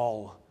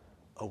all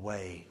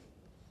away.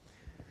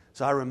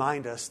 So I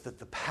remind us that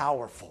the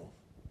powerful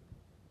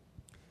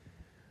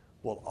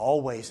will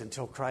always,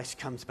 until Christ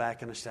comes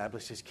back and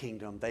establishes His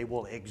kingdom, they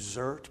will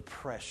exert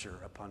pressure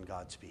upon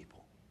God's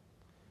people.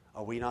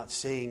 Are we not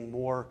seeing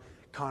more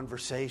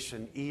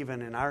conversation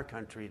even in our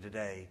country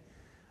today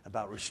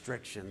about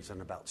restrictions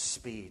and about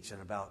speech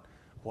and about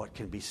what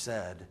can be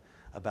said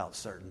about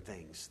certain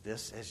things?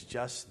 This has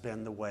just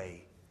been the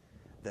way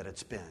that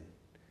it's been.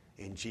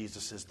 And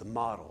Jesus is the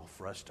model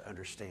for us to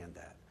understand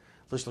that.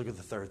 Let's look at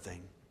the third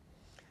thing.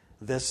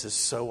 This is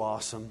so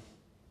awesome.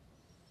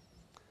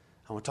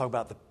 I want to talk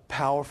about the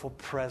powerful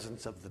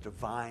presence of the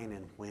divine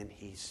and when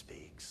He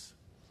speaks.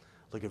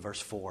 Look at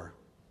verse 4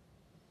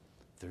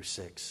 through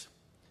 6.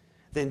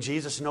 Then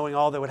Jesus, knowing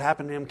all that would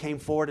happen to Him, came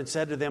forward and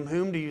said to them,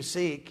 "Whom do you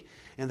seek?"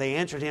 And they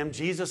answered Him,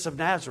 "Jesus of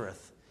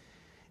Nazareth."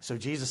 So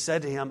Jesus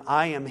said to him,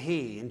 "I am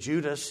He." And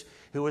Judas,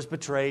 who was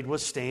betrayed,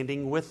 was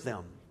standing with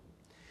them.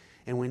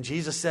 And when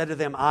Jesus said to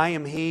them, "I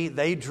am He,"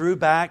 they drew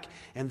back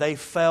and they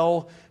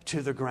fell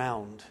to the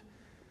ground.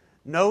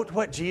 Note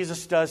what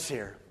Jesus does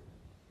here.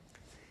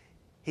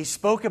 He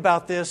spoke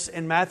about this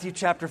in Matthew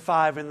chapter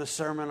 5 in the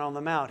Sermon on the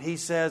Mount. He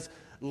says,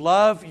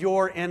 love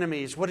your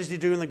enemies. What does He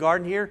do in the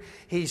garden here?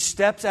 He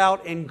steps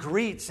out and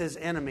greets His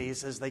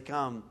enemies as they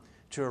come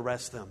to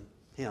arrest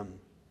him.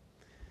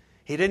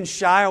 He didn't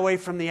shy away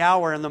from the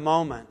hour and the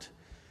moment.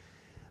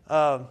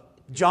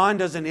 John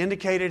doesn't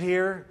indicate it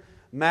here.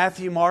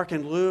 Matthew, Mark,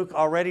 and Luke,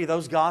 already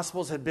those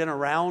Gospels had been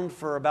around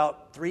for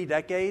about 3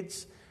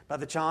 decades by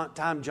the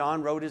time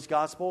John wrote his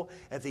Gospel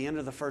at the end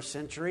of the first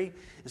century.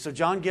 And so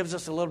John gives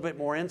us a little bit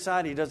more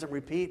insight. He doesn't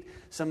repeat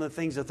some of the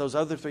things that those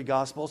other 3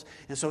 Gospels.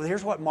 And so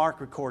here's what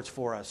Mark records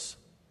for us.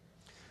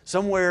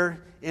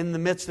 Somewhere in the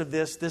midst of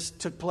this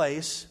took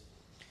place.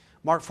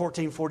 Mark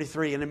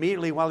 14:43. And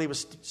immediately while He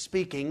was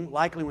speaking,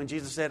 likely when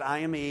Jesus said, "I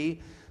am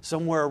He,"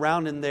 somewhere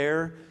around in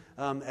there,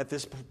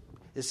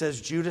 it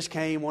says Judas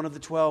came, one of the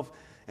 12,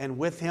 and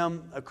with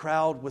him a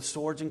crowd with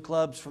swords and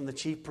clubs from the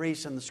chief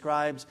priests and the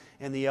scribes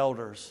and the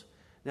elders.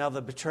 Now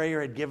the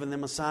betrayer had given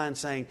them a sign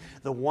saying,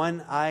 "The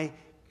one I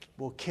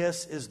will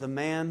kiss is the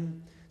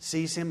man.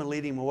 Seize him and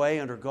lead him away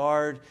under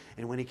guard."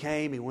 And when he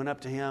came, he went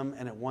up to him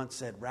and at once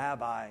said,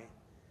 "Rabbi,"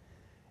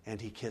 and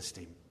he kissed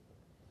him.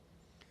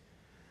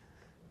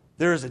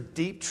 There is a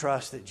deep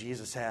trust that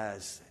Jesus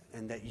has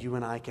and that you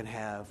and I can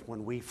have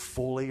when we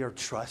fully are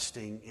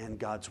trusting in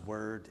God's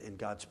Word, in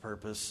God's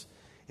purpose,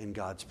 in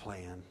God's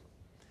plan,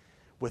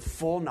 with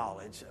full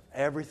knowledge of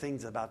everything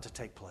that's about to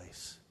take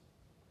place.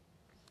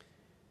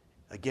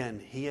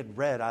 Again, he had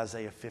read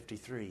Isaiah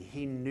 53.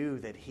 He knew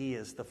that he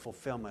is the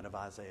fulfillment of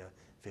Isaiah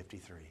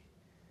 53.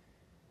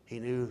 He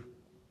knew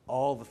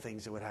all the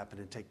things that would happen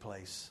and take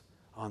place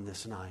on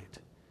this night.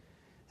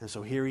 And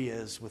so here he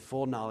is with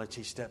full knowledge.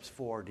 He steps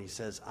forward and he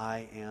says,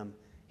 "I am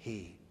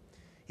He."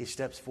 He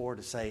steps forward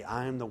to say,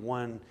 "I am the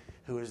one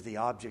who is the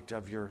object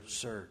of your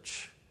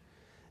search."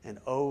 And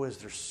oh, is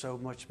there so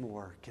much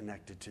more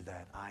connected to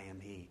that. I am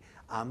He.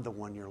 I'm the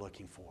one you're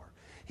looking for.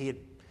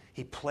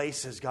 He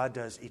places, God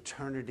does,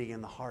 eternity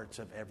in the hearts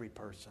of every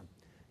person.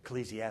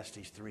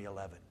 Ecclesiastes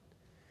 3:11.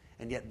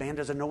 And yet man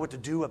doesn't know what to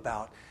do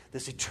about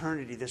this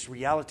eternity, this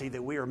reality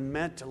that we are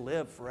meant to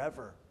live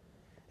forever.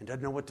 And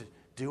doesn't know what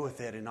do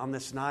with it. And on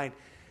this night,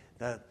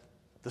 the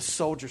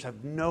soldiers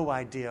have no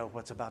idea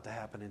what's about to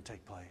happen and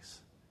take place.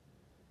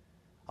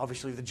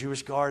 Obviously, the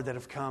Jewish guard that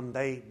have come,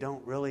 they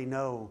don't really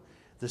know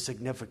the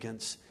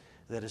significance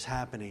that is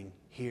happening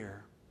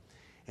here.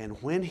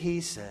 And when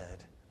he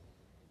said,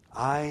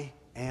 I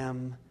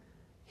am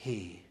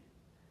he,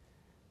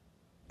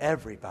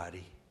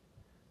 everybody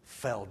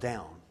fell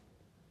down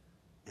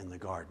in the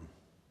garden.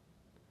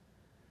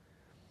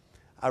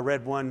 I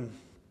read one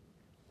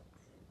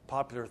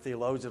popular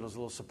theologian was a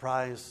little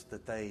surprised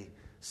that they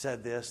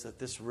said this, that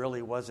this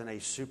really wasn't a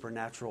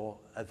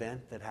supernatural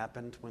event that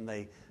happened when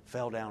they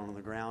fell down on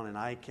the ground, and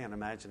I can't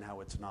imagine how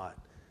it's not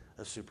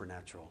a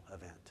supernatural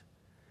event.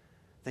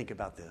 Think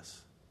about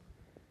this.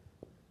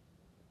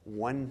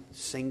 One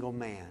single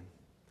man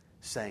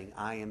saying,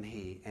 I am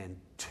he, and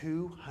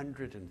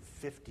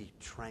 250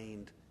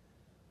 trained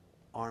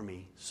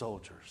army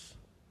soldiers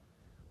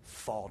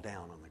fall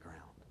down on the ground.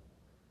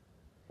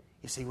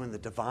 You see, when the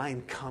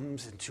divine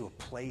comes into a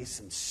place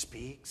and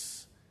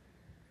speaks,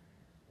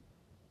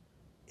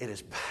 it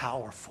is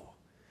powerful.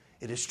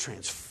 It is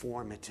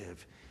transformative.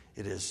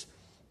 It is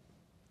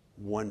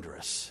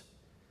wondrous.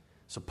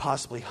 So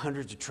possibly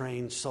hundreds of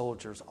trained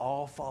soldiers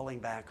all falling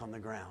back on the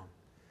ground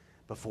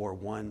before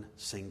one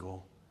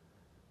single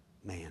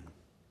man.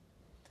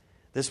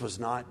 This was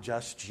not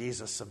just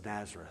Jesus of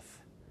Nazareth.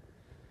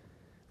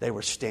 They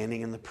were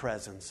standing in the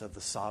presence of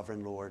the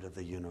sovereign Lord of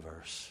the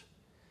universe.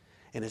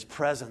 And his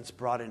presence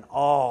brought an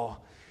awe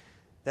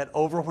that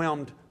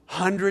overwhelmed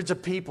hundreds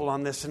of people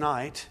on this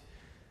night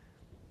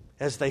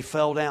as they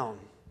fell down.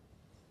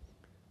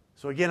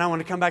 So again, I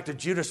want to come back to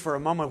Judas for a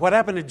moment. What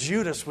happened to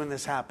Judas when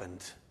this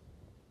happened?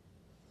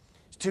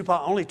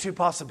 Only two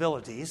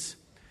possibilities.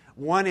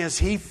 One is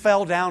he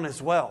fell down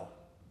as well.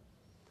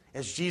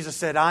 As Jesus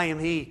said, I am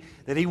he,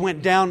 that he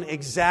went down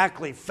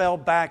exactly, fell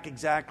back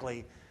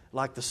exactly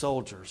like the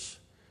soldiers.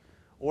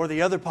 Or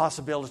the other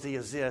possibility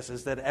is this,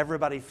 is that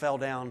everybody fell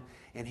down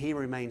and he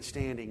remained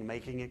standing,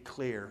 making it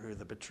clear who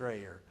the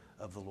betrayer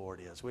of the Lord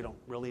is. We don't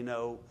really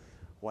know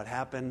what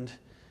happened,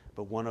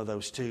 but one of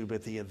those two.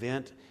 But the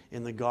event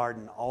in the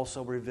garden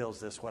also reveals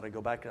this, what I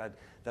go back to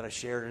that I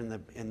shared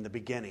in the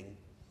beginning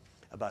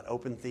about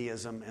open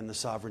theism and the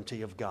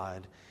sovereignty of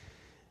God.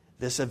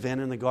 This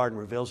event in the garden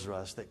reveals to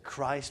us that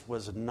Christ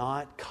was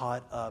not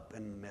caught up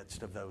in the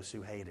midst of those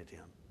who hated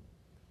him.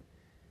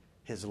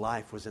 His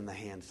life was in the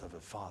hands of the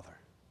Father.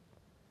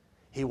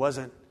 He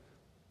wasn't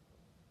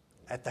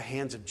at the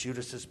hands of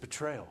Judas's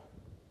betrayal.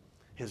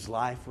 His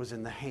life was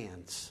in the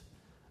hands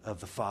of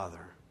the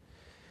Father.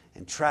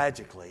 And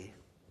tragically,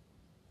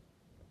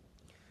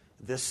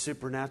 this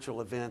supernatural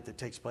event that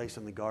takes place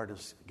in the Garden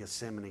of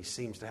Gethsemane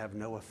seems to have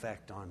no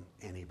effect on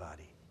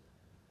anybody.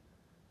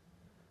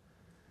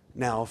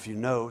 Now, if you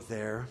note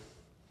there,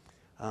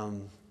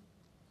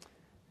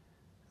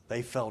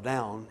 they fell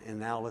down, and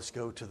now let's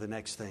go to the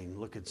next thing.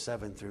 Look at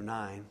 7 through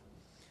 9,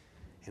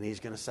 and he's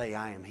going to say,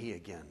 I am he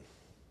again.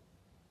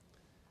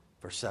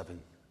 Verse 7.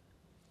 And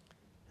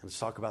let's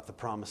talk about the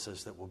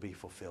promises that will be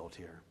fulfilled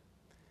here.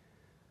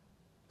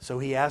 So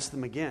he asked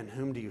them again,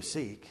 whom do you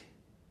seek?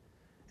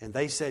 And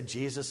they said,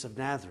 Jesus of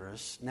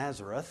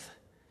Nazareth.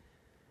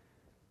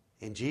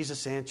 And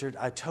Jesus answered,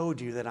 I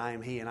told you that I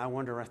am he. And I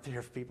wonder right there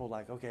if people are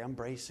like, okay, I'm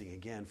bracing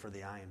again for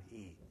the I am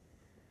he.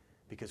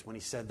 Because when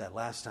he said that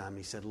last time,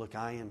 he said, look,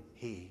 I am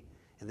he.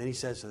 And then he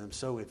says to them,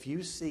 so if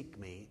you seek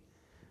me,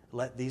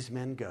 let these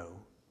men go.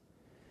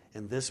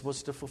 And this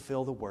was to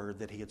fulfill the word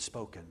that he had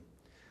spoken.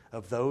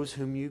 Of those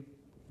whom you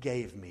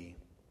gave me,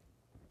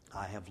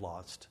 I have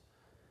lost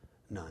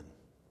none.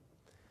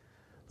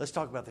 Let's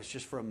talk about this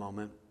just for a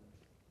moment.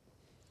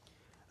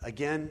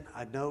 Again,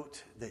 I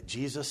note that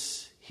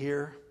Jesus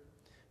here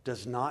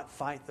does not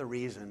fight the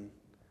reason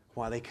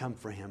why they come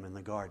for him in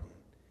the garden.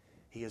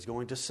 He is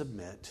going to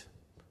submit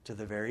to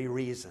the very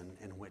reason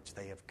in which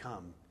they have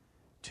come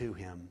to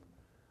him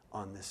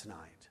on this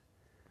night.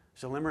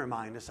 So let me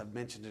remind us, I've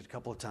mentioned it a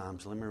couple of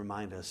times, let me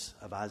remind us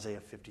of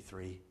Isaiah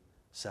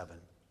 53:7.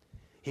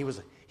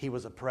 He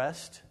was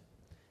oppressed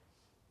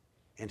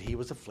and he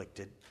was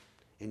afflicted,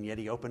 and yet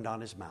he opened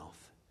not his mouth.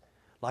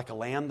 Like a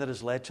lamb that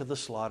is led to the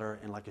slaughter,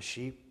 and like a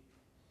sheep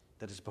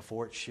that is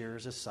before its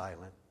shearers is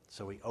silent,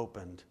 so he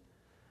opened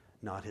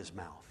not his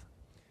mouth.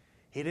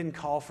 He didn't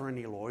call for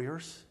any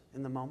lawyers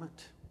in the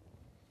moment.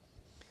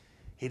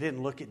 He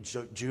didn't look at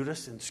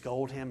Judas and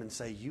scold him and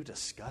say, you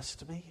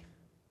disgust me.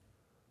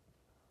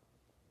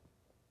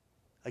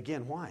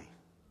 Again, why?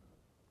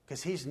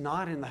 Because he's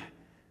not in the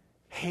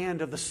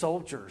hand of the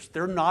soldiers.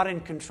 They're not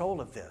in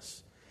control of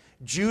this.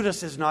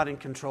 Judas is not in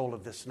control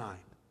of this night.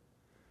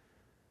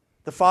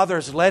 The Father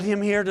has led him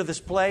here to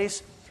this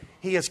place.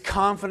 He is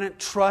confident,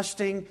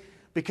 trusting,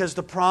 because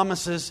the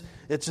promises,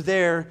 it's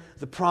there.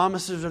 The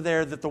promises are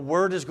there that the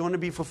word is going to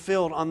be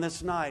fulfilled on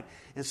this night.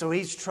 And so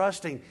he's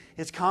trusting.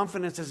 His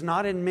confidence is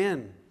not in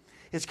men.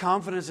 His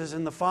confidence is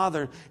in the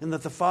Father, and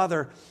that the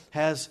Father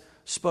has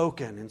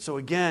spoken. And so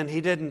again,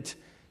 he didn't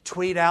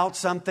tweet out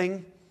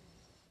something.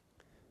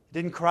 He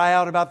didn't cry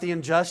out about the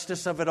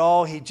injustice of it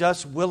all. He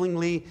just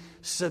willingly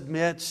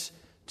submits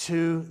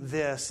to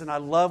this. And I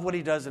love what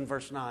he does in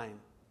verse 9.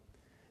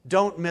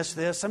 Don't miss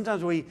this.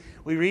 Sometimes we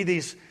read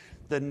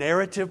the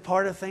narrative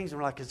part of things, and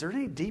we're like, is there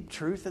any deep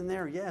truth in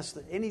there? Yes,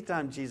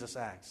 anytime Jesus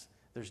acts,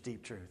 there's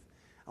deep truth.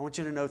 I want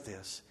you to note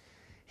this.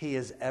 He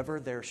is ever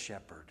their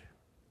shepherd,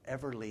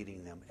 ever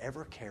leading them,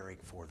 ever caring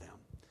for them.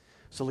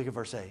 So look at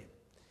verse 8.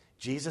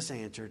 Jesus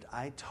answered,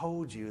 I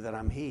told you that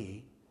I'm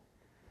he.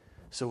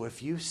 So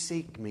if you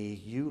seek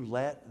me, you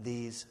let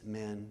these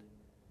men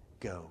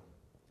go.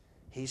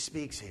 He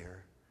speaks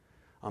here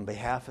on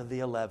behalf of the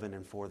 11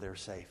 and for their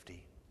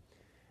safety.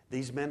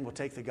 These men will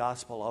take the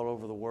gospel all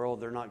over the world.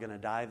 They're not going to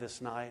die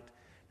this night.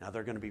 Now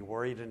they're going to be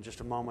worried in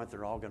just a moment.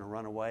 They're all going to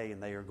run away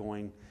and they are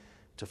going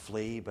to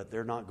flee, but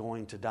they're not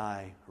going to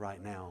die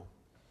right now.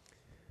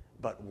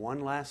 But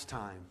one last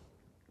time,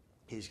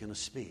 he's going to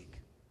speak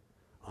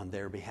on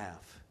their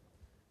behalf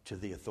to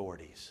the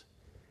authorities.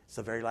 It's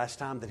the very last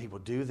time that he will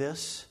do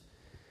this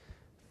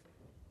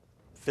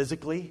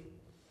physically.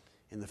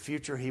 In the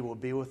future, he will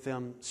be with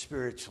them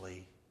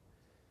spiritually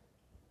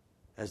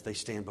as they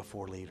stand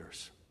before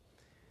leaders.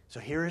 So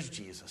here is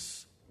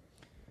Jesus,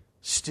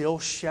 still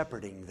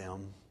shepherding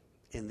them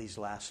in these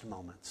last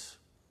moments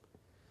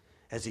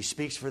as he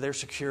speaks for their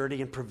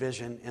security and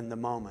provision in the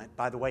moment.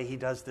 By the way, he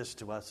does this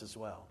to us as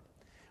well.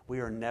 We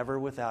are never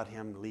without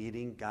him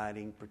leading,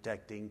 guiding,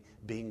 protecting,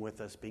 being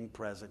with us, being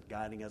present,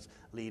 guiding us,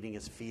 leading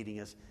us, feeding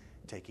us,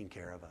 taking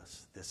care of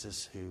us. This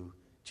is who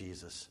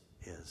Jesus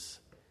is.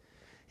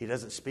 He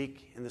doesn't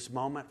speak in this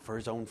moment for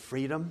his own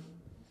freedom,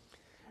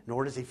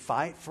 nor does he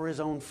fight for his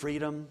own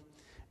freedom,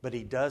 but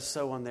he does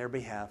so on their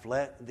behalf.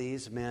 Let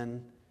these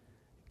men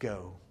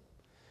go.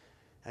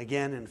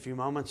 Again, in a few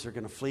moments, they're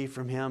going to flee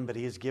from him, but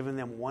he has given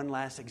them one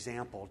last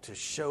example to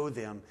show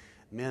them,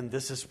 men,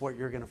 this is what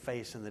you're going to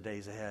face in the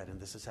days ahead, and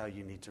this is how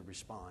you need to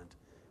respond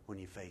when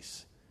you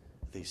face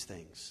these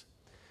things.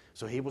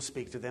 So he will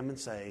speak to them and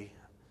say,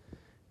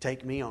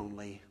 take me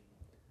only.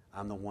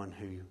 I'm the one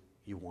who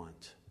you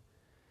want.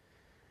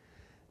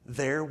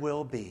 There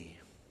will be.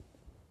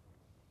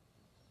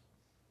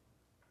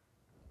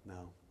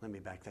 No, let me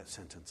back that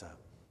sentence up.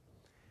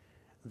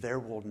 There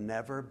will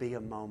never be a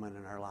moment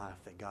in our life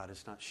that God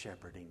is not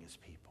shepherding his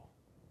people.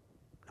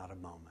 Not a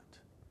moment.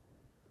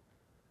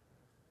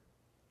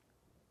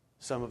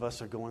 Some of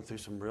us are going through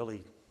some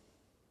really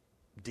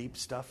deep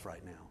stuff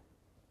right now.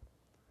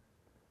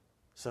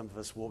 Some of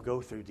us will go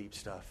through deep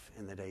stuff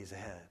in the days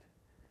ahead.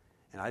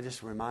 And I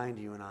just remind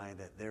you and I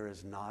that there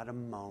is not a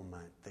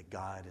moment that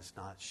God is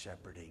not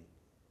shepherding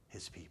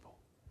his people.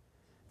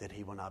 That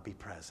he will not be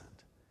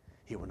present.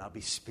 He will not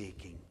be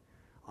speaking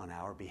on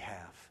our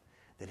behalf.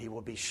 That he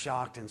will be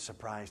shocked and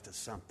surprised at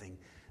something.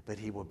 But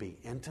he will be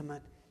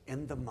intimate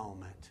in the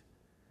moment,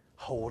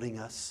 holding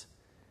us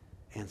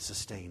and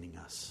sustaining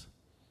us.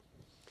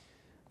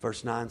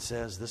 Verse 9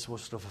 says, this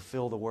was to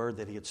fulfill the word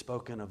that he had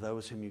spoken, of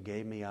those whom you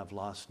gave me, I've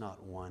lost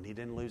not one. He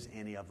didn't lose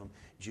any of them.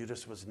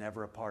 Judas was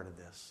never a part of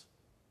this.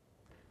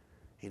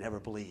 He never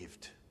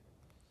believed.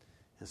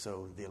 And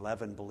so the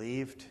 11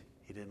 believed.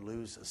 He didn't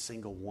lose a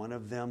single one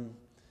of them.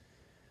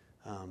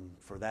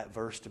 For that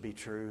verse to be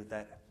true,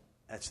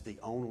 that's the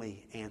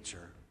only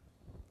answer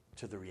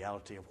to the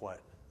reality of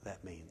what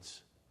that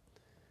means.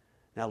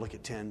 Now look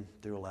at 10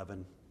 through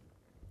 11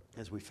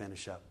 as we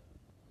finish up.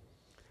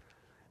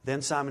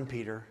 Then Simon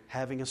Peter,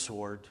 having a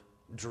sword,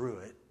 drew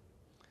it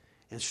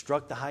and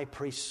struck the high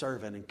priest's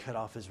servant and cut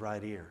off his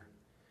right ear.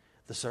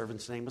 The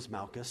servant's name was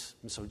Malchus.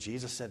 And so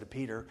Jesus said to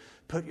Peter,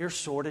 put your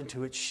sword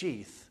into its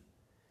sheath.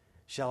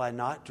 Shall I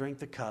not drink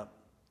the cup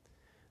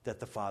that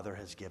the Father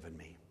has given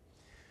me?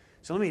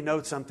 So let me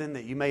note something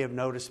that you may have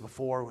noticed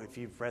before if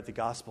you've read the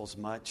Gospels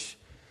much.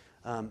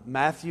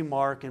 Matthew,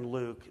 Mark, and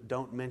Luke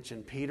don't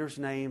mention Peter's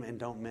name and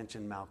don't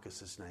mention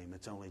Malchus's name.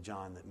 It's only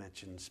John that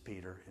mentions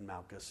Peter and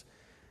Malchus.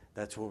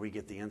 That's where we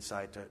get the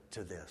insight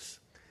to this.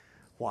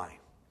 Why?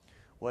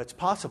 Well, it's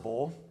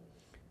possible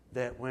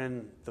that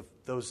when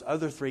those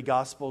other three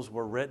Gospels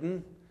were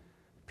written,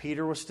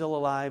 Peter was still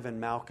alive and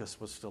Malchus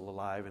was still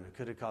alive, and it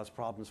could have caused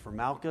problems for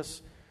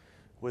Malchus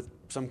with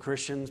some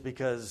Christians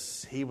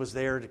because he was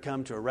there to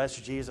come to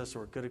arrest Jesus,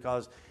 or it could have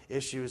caused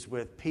issues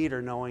with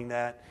Peter knowing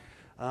that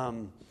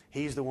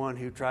he's the one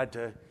who tried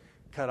to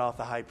cut off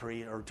the high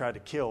priest, or tried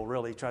to kill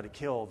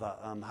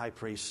the high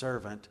priest's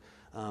servant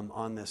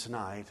on this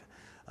night.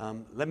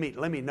 Let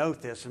me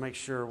note this to make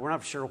sure. We're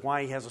not sure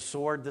why he has a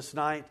sword this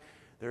night.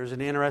 There's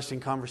an interesting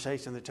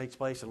conversation that takes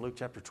place in Luke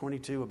chapter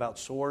 22 about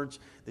swords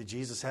that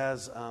Jesus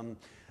has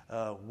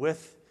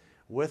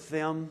with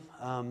them.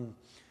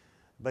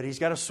 But he's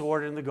got a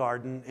sword in the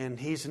garden, and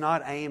he's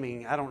not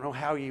aiming. I don't know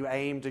how you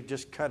aim to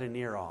just cut an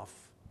ear off,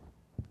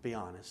 to be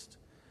honest.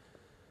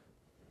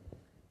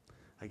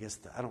 I guess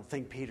I don't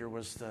think Peter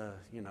was a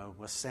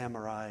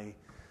samurai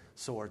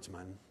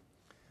swordsman.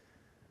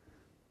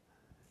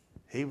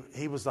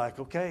 He was like,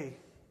 okay,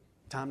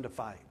 time to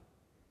fight.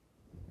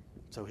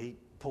 So he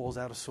pulls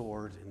out a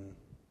sword, and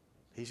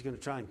he's going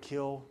to try and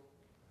kill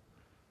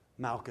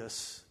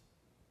Malchus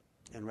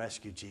and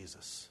rescue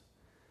Jesus.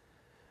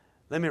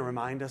 Let me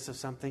remind us of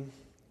something.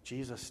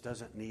 Jesus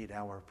doesn't need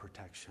our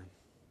protection.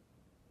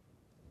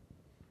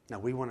 Now,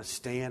 we want to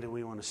stand and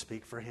we want to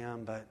speak for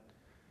him, but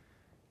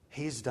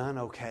he's done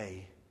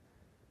okay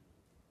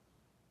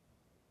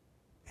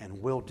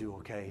and will do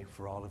okay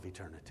for all of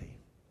eternity.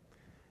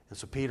 And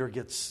so Peter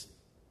gets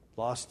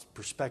lost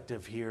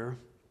perspective here.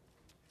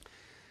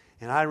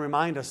 And I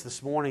remind us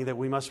this morning that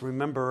we must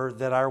remember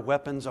that our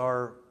weapons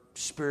are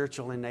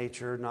spiritual in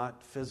nature,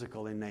 not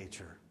physical in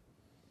nature.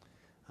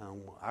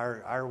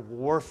 Our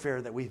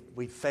warfare that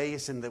we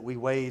face and that we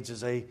wage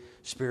is a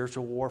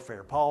spiritual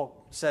warfare.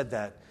 Paul said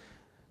that.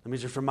 Let me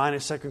just remind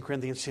us, 2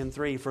 Corinthians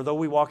 10:3, for though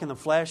we walk in the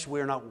flesh, we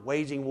are not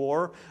waging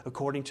war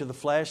according to the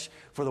flesh,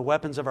 for the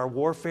weapons of our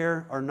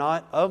warfare are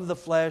not of the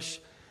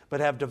flesh, but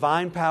have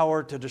divine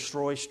power to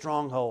destroy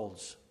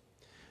strongholds.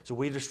 So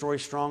we destroy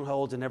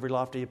strongholds and every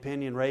lofty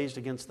opinion raised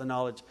against the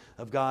knowledge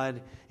of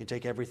God and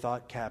take every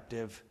thought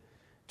captive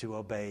to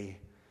obey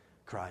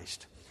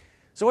Christ.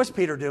 So what's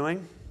Peter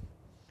doing?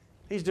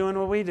 He's doing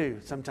what we do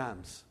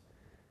sometimes.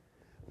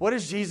 What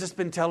has Jesus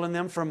been telling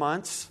them for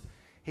months?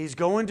 He's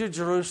going to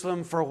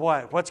Jerusalem for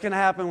what? What's going to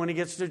happen when he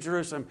gets to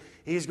Jerusalem?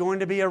 He's going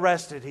to be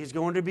arrested. He's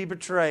going to be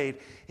betrayed.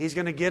 He's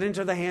going to get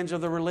into the hands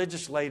of the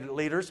religious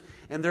leaders,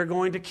 and they're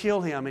going to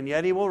kill him, and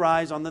yet he will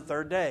rise on the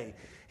third day.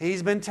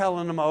 He's been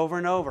telling them over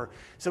and over.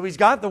 So he's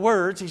got the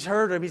words. He's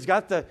heard them. He's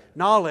got the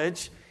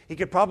knowledge. He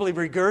could probably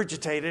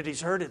regurgitate it.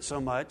 He's heard it so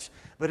much.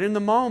 But in the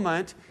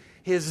moment,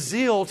 his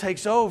zeal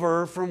takes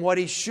over from what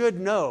he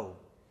should know.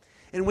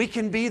 And we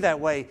can be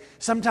that way.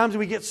 Sometimes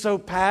we get so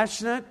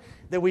passionate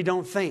that we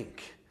don't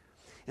think.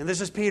 And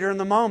this is Peter in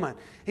the moment.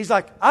 He's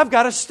like, I've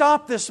got to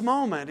stop this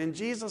moment. And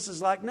Jesus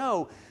is like,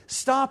 no,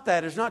 stop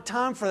that. There's not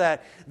time for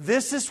that.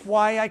 This is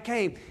why I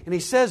came. And he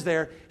says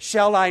there,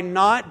 shall I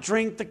not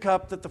drink the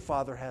cup that the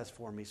Father has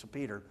for me? So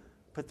Peter,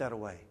 put that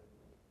away.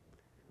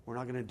 We're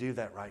not going to do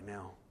that right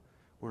now.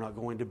 We're not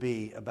going to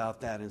be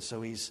about that. And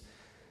so he's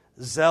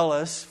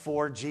zealous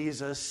for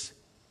Jesus,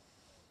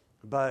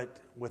 but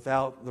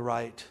without the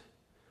right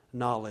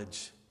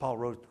knowledge. Paul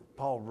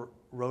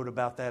wrote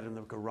about that in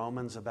the book of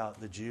Romans about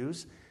the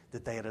Jews,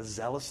 that they had a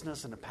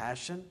zealousness and a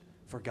passion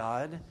for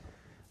God,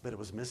 but it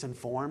was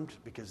misinformed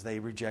because they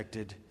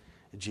rejected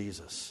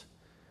Jesus.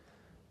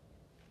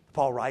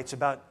 Paul writes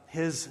about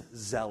his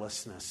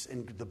zealousness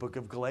in the book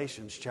of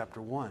Galatians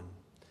chapter 1,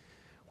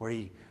 where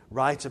he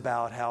writes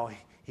about how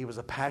he was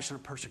a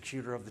passionate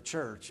persecutor of the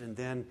church, and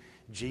then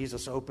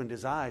Jesus opened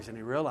his eyes and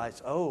he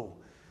realized, oh,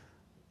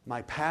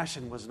 my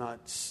passion was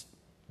not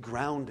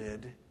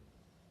grounded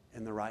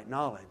in the right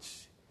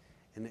knowledge.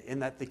 And isn't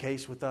that the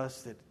case with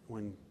us, that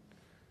when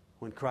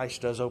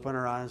Christ does open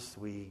our eyes,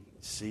 we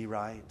see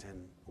right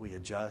and we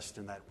adjust,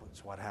 and that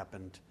was what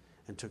happened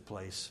and took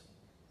place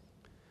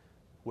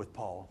with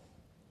Paul.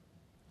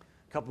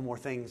 A couple more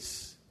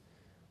things.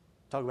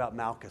 Talk about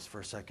Malchus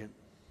for a second.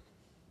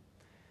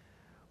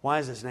 Why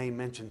is his name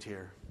mentioned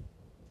here?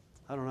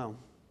 I don't know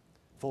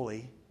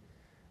fully.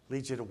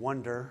 Leads you to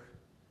wonder,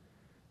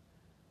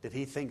 did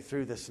he think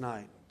through this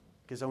night?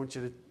 Because I want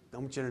you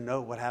to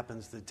know what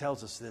happens that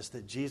tells us this,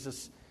 that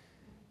Jesus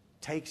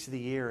takes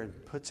the ear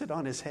and puts it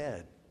on his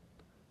head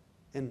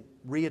and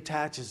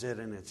reattaches it,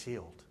 and it's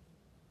healed.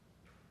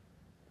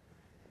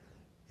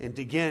 And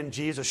again,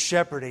 Jesus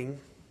shepherding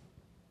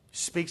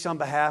speaks on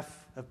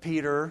behalf of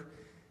Peter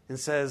and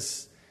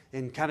says,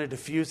 and kind of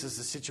diffuses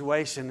the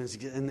situation,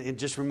 and it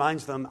just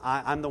reminds them,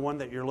 I'm the one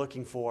that you're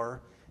looking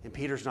for, and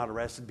Peter's not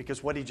arrested,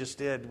 because what he just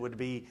did would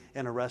be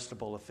an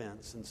arrestable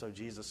offense. And so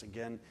Jesus,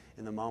 again,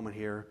 in the moment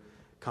here,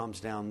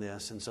 calms down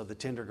this. And so the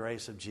tender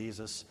grace of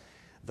Jesus,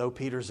 though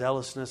Peter's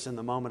zealousness in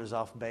the moment is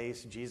off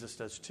base, Jesus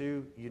does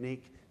two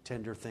unique,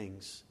 tender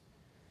things.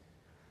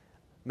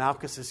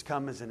 Malchus has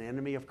come as an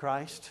enemy of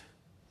Christ.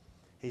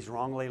 He's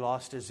wrongly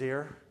lost his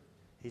ear.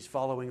 He's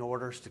following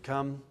orders to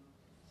come,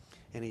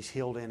 and he's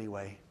healed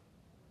anyway.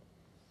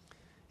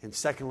 And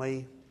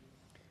secondly,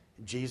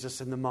 Jesus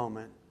in the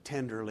moment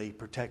tenderly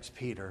protects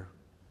Peter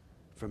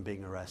from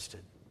being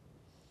arrested.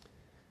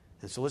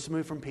 And so let's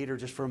move from Peter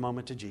just for a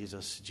moment to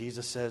Jesus.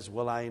 Jesus says,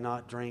 will I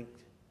not drink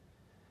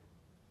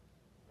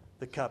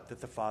the cup that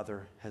the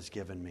Father has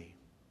given me?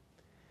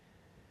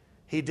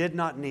 He did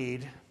not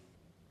need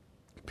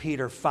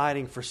Peter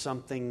fighting for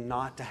something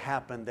not to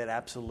happen that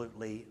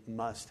absolutely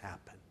must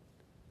happen.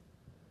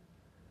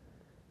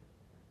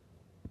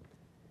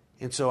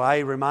 And so I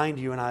remind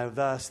you and I of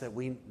us that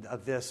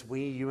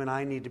you and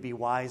I need to be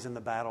wise in the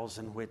battles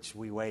in which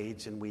we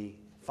wage and we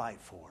fight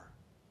for.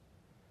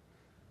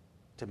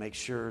 To make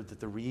sure that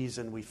the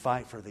reason we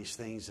fight for these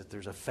things, that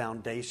there's a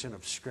foundation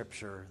of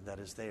Scripture that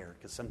is there.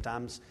 Because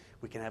sometimes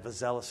we can have a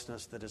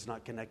zealousness that is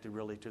not connected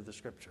really to the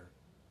Scripture.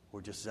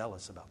 We're just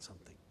zealous about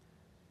something.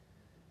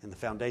 And the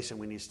foundation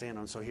we need to stand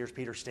on. So here's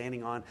Peter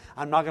standing on,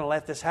 I'm not going to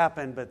let this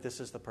happen, but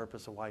this is the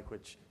purpose of why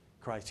which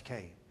Christ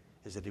came,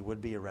 is that he would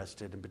be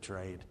arrested and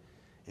betrayed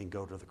and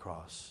go to the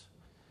cross.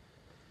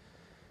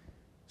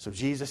 So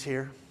Jesus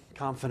here,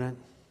 confident,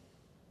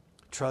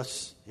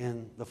 trusts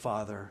in the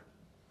Father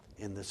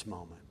in this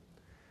moment.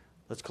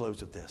 Let's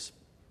close with this.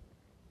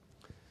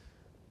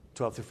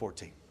 12 through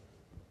 14.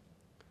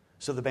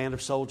 So the band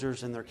of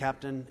soldiers and their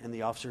captain and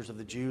the officers of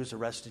the Jews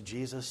arrested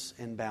Jesus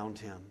and bound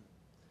him.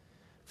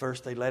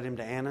 First they led him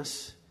to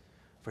Annas,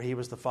 for he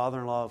was the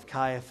father-in-law of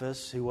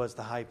Caiaphas, who was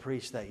the high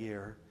priest that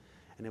year.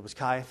 And it was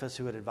Caiaphas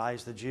who had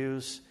advised the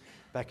Jews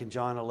back in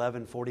John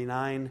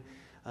 11:49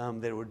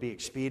 that it would be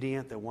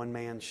expedient that one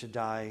man should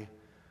die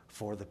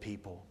for the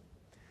people.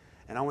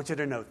 And I want you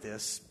to note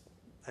this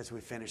as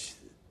we finish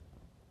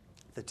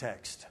the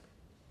text.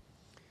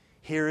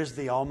 Here is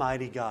the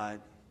Almighty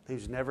God,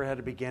 who's never had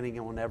a beginning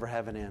and will never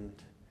have an end,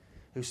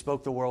 who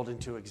spoke the world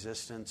into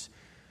existence,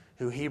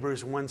 who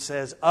Hebrews 1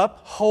 says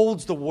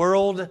upholds the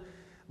world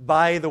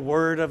by the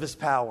word of His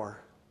power.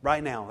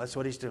 Right now, that's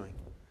what He's doing.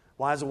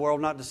 Why is the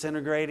world not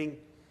disintegrating?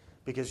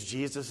 Because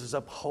Jesus is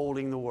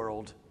upholding the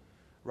world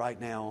right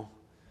now.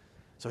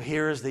 So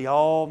here is the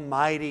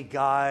Almighty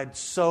God,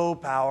 so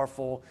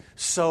powerful,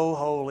 so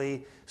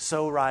holy,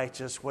 so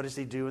righteous. What does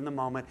He do in the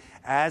moment?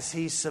 As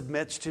He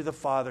submits to the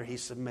Father, He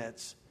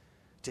submits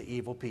to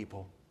evil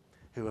people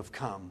who have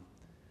come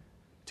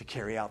to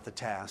carry out the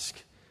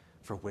task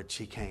for which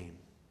He came.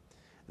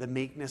 The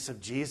meekness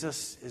of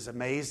Jesus is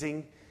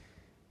amazing.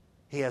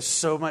 He has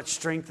so much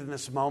strength in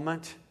this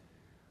moment.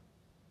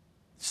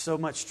 So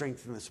much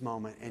strength in this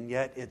moment. And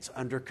yet it's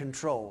under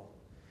control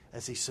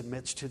as He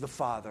submits to the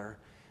Father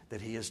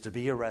that He is to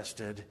be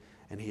arrested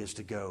and He is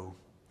to go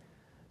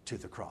to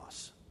the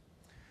cross.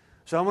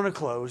 So I'm going to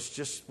close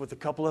just with a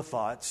couple of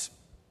thoughts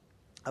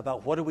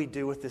about what do we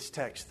do with this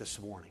text this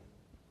morning.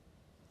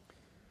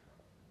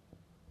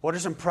 What are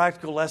some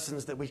practical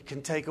lessons that we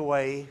can take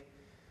away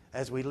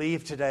as we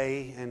leave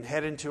today and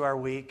head into our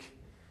week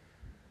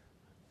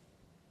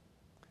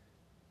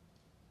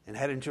and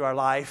head into our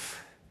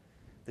life?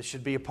 This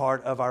should be a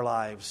part of our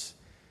lives.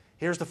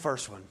 Here's the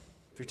first one.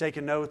 If you're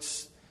taking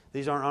notes,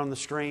 these aren't on the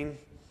screen.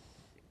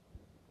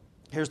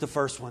 Here's the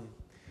first one.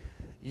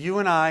 You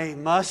and I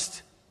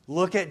must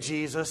look at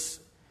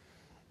Jesus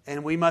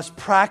and we must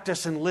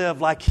practice and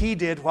live like He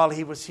did while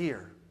He was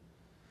here.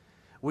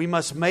 We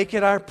must make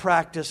it our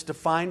practice to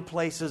find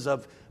places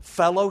of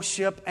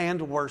fellowship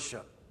and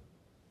worship.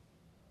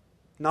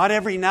 Not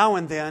every now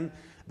and then,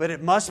 but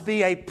it must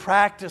be a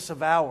practice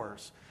of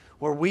ours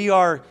where we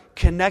are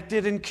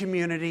connected in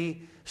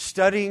community,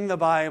 studying the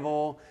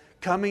Bible,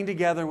 coming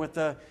together with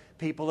the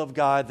people of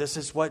God. This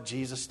is what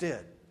Jesus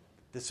did.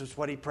 This is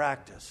what He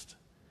practiced.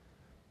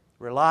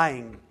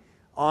 Relying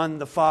on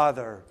the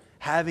Father,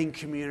 having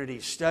community,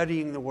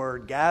 studying the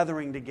Word,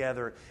 gathering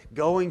together,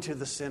 going to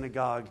the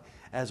synagogue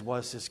as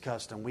was His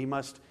custom. We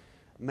must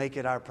make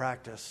it our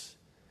practice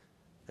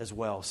as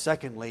well.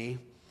 Secondly,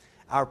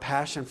 our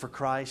passion for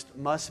Christ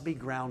must be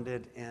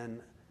grounded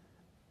in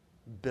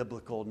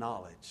biblical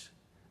knowledge.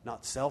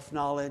 Not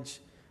self-knowledge,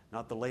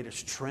 not the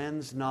latest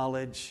trends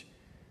knowledge,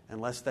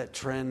 unless that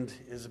trend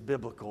is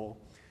biblical.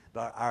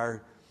 But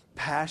our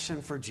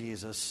passion for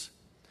Jesus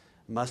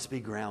must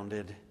be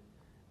grounded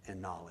in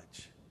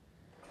knowledge.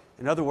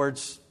 In other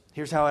words,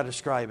 here's how I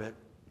describe it.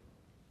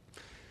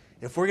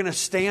 If we're going to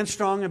stand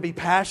strong and be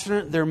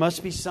passionate, there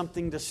must be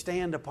something to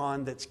stand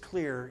upon that's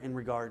clear in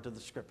regard to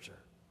the Scripture.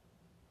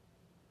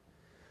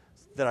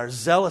 That our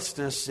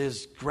zealousness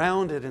is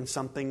grounded in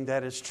something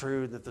that is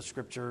true, that the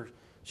Scripture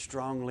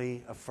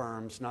strongly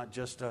affirms, not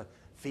just a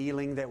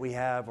feeling that we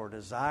have or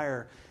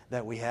desire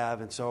that we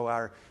have. And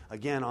so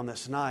again, on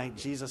this night,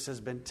 Jesus has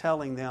been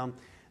telling them,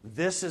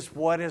 this is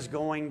what is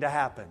going to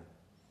happen.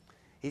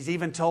 He's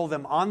even told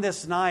them, on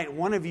this night,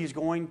 one of you is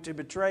going to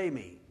betray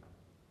me.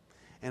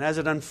 And as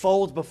it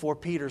unfolds before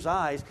Peter's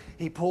eyes,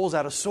 he pulls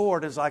out a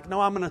sword and is like, no,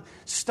 I'm going to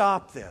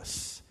stop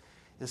this.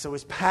 And so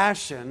his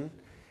passion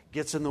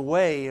gets in the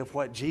way of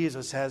what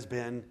Jesus has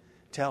been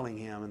telling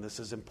him. And this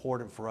is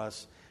important for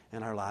us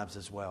in our lives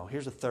as well.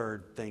 Here's a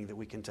third thing that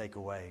we can take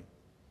away.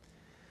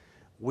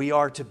 We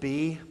are to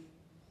be,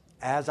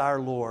 as our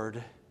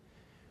Lord,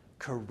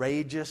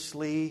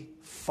 courageously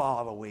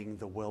following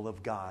the will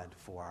of God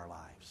for our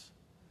lives.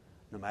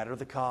 No matter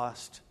the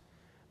cost,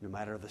 no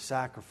matter the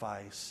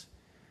sacrifice.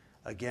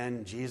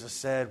 Again, Jesus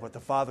said, what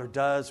the Father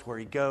does, where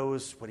He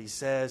goes, what He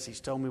says, He's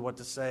told me what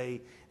to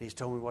say, He's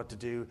told me what to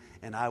do,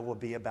 and I will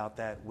be about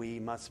that. We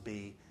must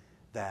be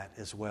that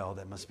as well.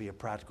 That must be a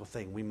practical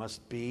thing. We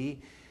must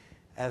be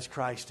as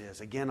Christ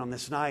is. Again, on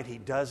this night, He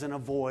doesn't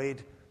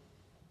avoid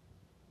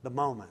the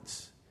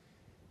moments.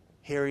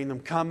 Hearing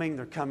them coming,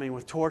 they're coming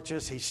with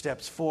torches. He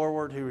steps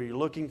forward. Who are you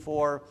looking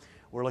for?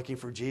 We're looking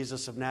for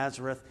Jesus of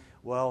Nazareth.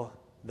 Well,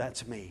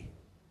 that's me.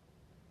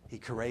 He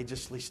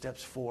courageously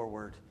steps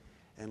forward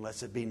and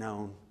lets it be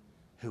known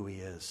who He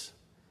is.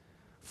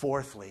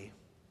 Fourthly,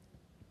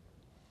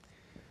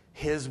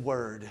 His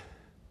word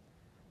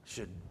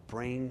should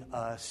bring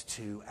us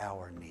to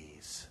our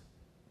knees.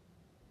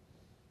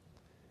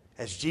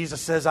 As Jesus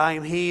says, I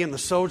am He, and the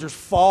soldiers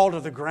fall to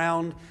the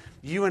ground,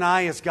 you and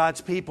I, as God's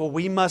people,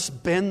 we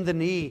must bend the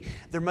knee.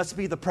 There must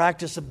be the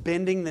practice of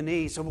bending the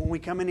knee. So when we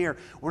come in here,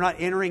 we're not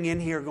entering in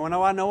here going,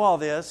 oh, I know all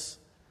this.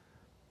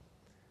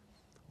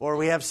 Or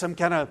we have some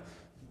kind of,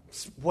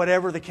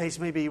 whatever the case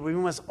may be, we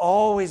must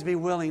always be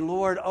willing,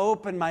 Lord,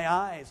 open my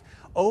eyes,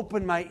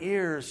 open my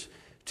ears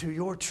to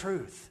Your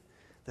truth.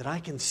 that I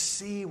can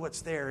see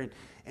what's there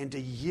and to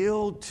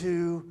yield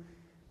to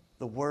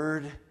the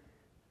word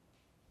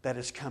that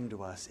has come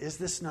to us. Is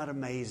this not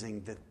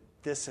amazing that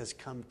this has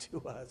come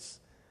to us?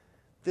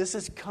 This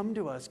has come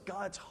to us,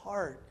 God's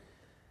heart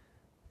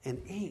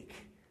and ink.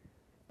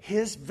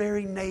 His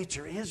very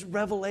nature, His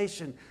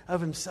revelation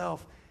of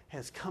Himself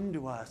has come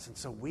to us. And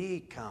so we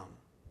come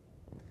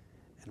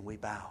and we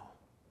bow.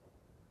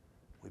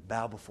 We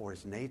bow before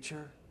His nature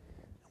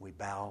and we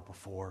bow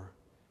before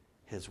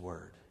His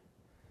word.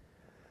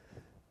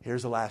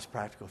 Here's the last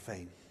practical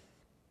thing.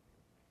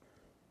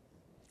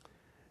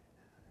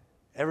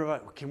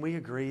 Everybody, can we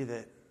agree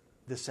that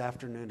this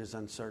afternoon is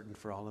uncertain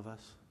for all of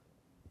us?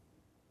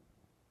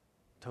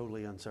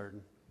 Totally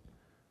uncertain.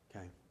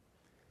 Okay.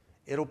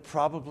 It'll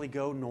probably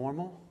go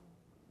normal,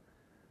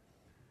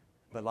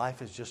 but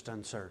life is just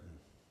uncertain.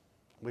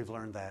 We've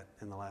learned that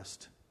in the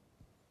last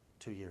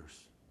 2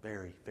 years.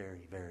 Very,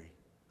 very, very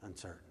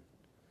uncertain.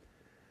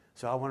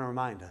 So I want to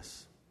remind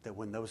us that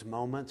when those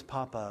moments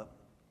pop up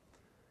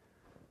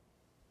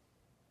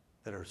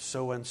that are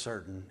so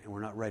uncertain and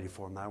we're not ready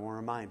for them, I want to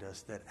remind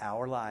us that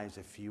our lives,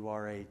 if you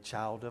are a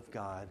child of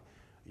God,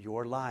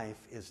 your life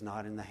is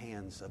not in the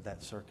hands of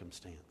that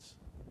circumstance.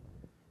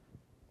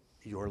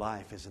 Your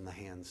life is in the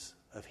hands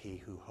of He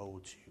who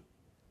holds you,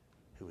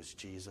 who is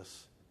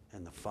Jesus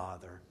and the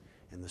Father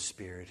and the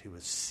Spirit, who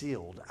has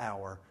sealed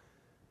our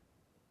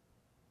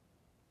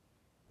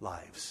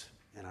lives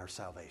and our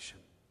salvation.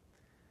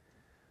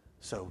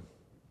 So,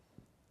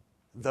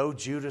 though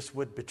Judas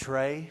would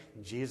betray,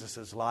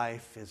 Jesus'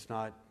 life is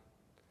not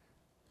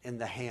in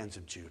the hands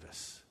of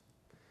Judas.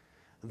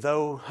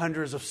 Though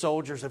hundreds of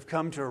soldiers have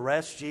come to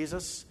arrest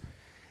Jesus,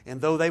 and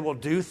though they will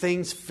do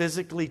things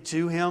physically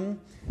to Him,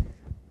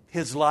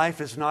 His life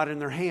is not in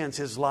their hands.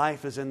 His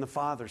life is in the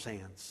Father's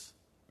hands.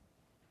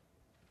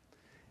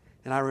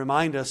 And I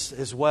remind us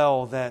as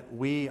well that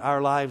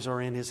our lives are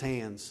in His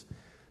hands.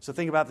 So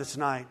think about this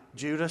tonight.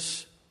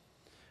 Judas,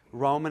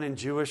 Roman and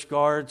Jewish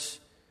guards,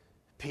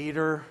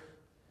 Peter,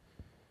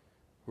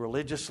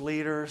 religious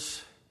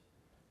leaders,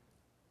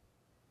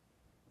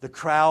 the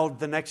crowd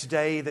the next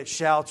day that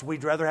shouts,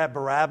 "We'd rather have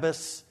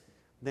Barabbas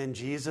than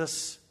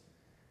Jesus."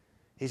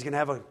 He's going to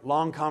have a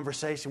long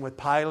conversation with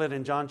Pilate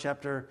in John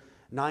chapter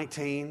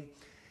 19.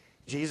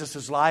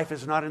 Jesus' life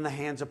is not in the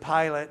hands of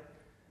Pilate.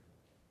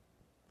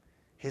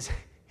 His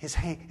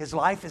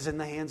life is in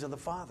the hands of the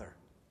Father.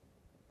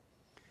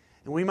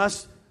 And we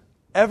must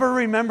ever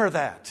remember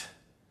that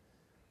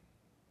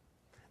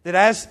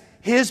as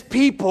His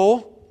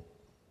people,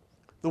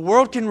 the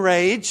world can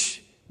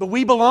rage, but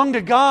we belong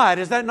to God.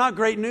 Is that not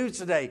great news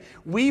today?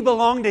 We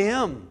belong to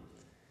Him.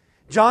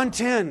 John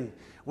 10,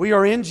 we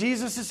are in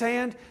Jesus'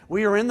 hand.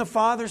 We are in the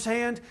Father's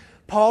hand.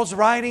 Paul's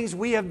writings,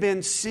 we have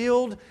been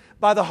sealed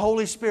by the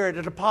Holy Spirit,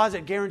 a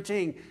deposit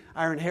guaranteeing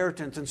our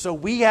inheritance. And so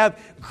we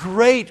have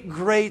great,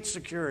 great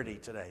security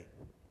today.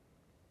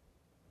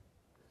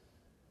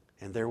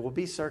 And there will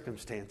be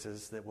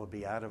circumstances that will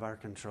be out of our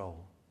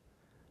control,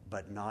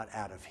 but not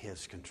out of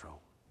His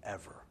control,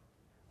 ever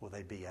will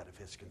they be out of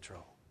His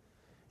control.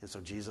 And so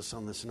Jesus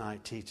on this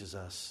night teaches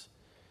us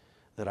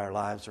that our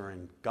lives are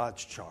in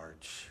God's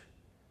charge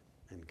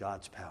and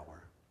God's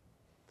power,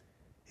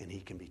 and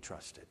He can be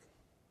trusted.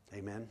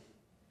 Amen?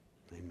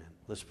 Amen.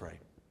 Let's pray.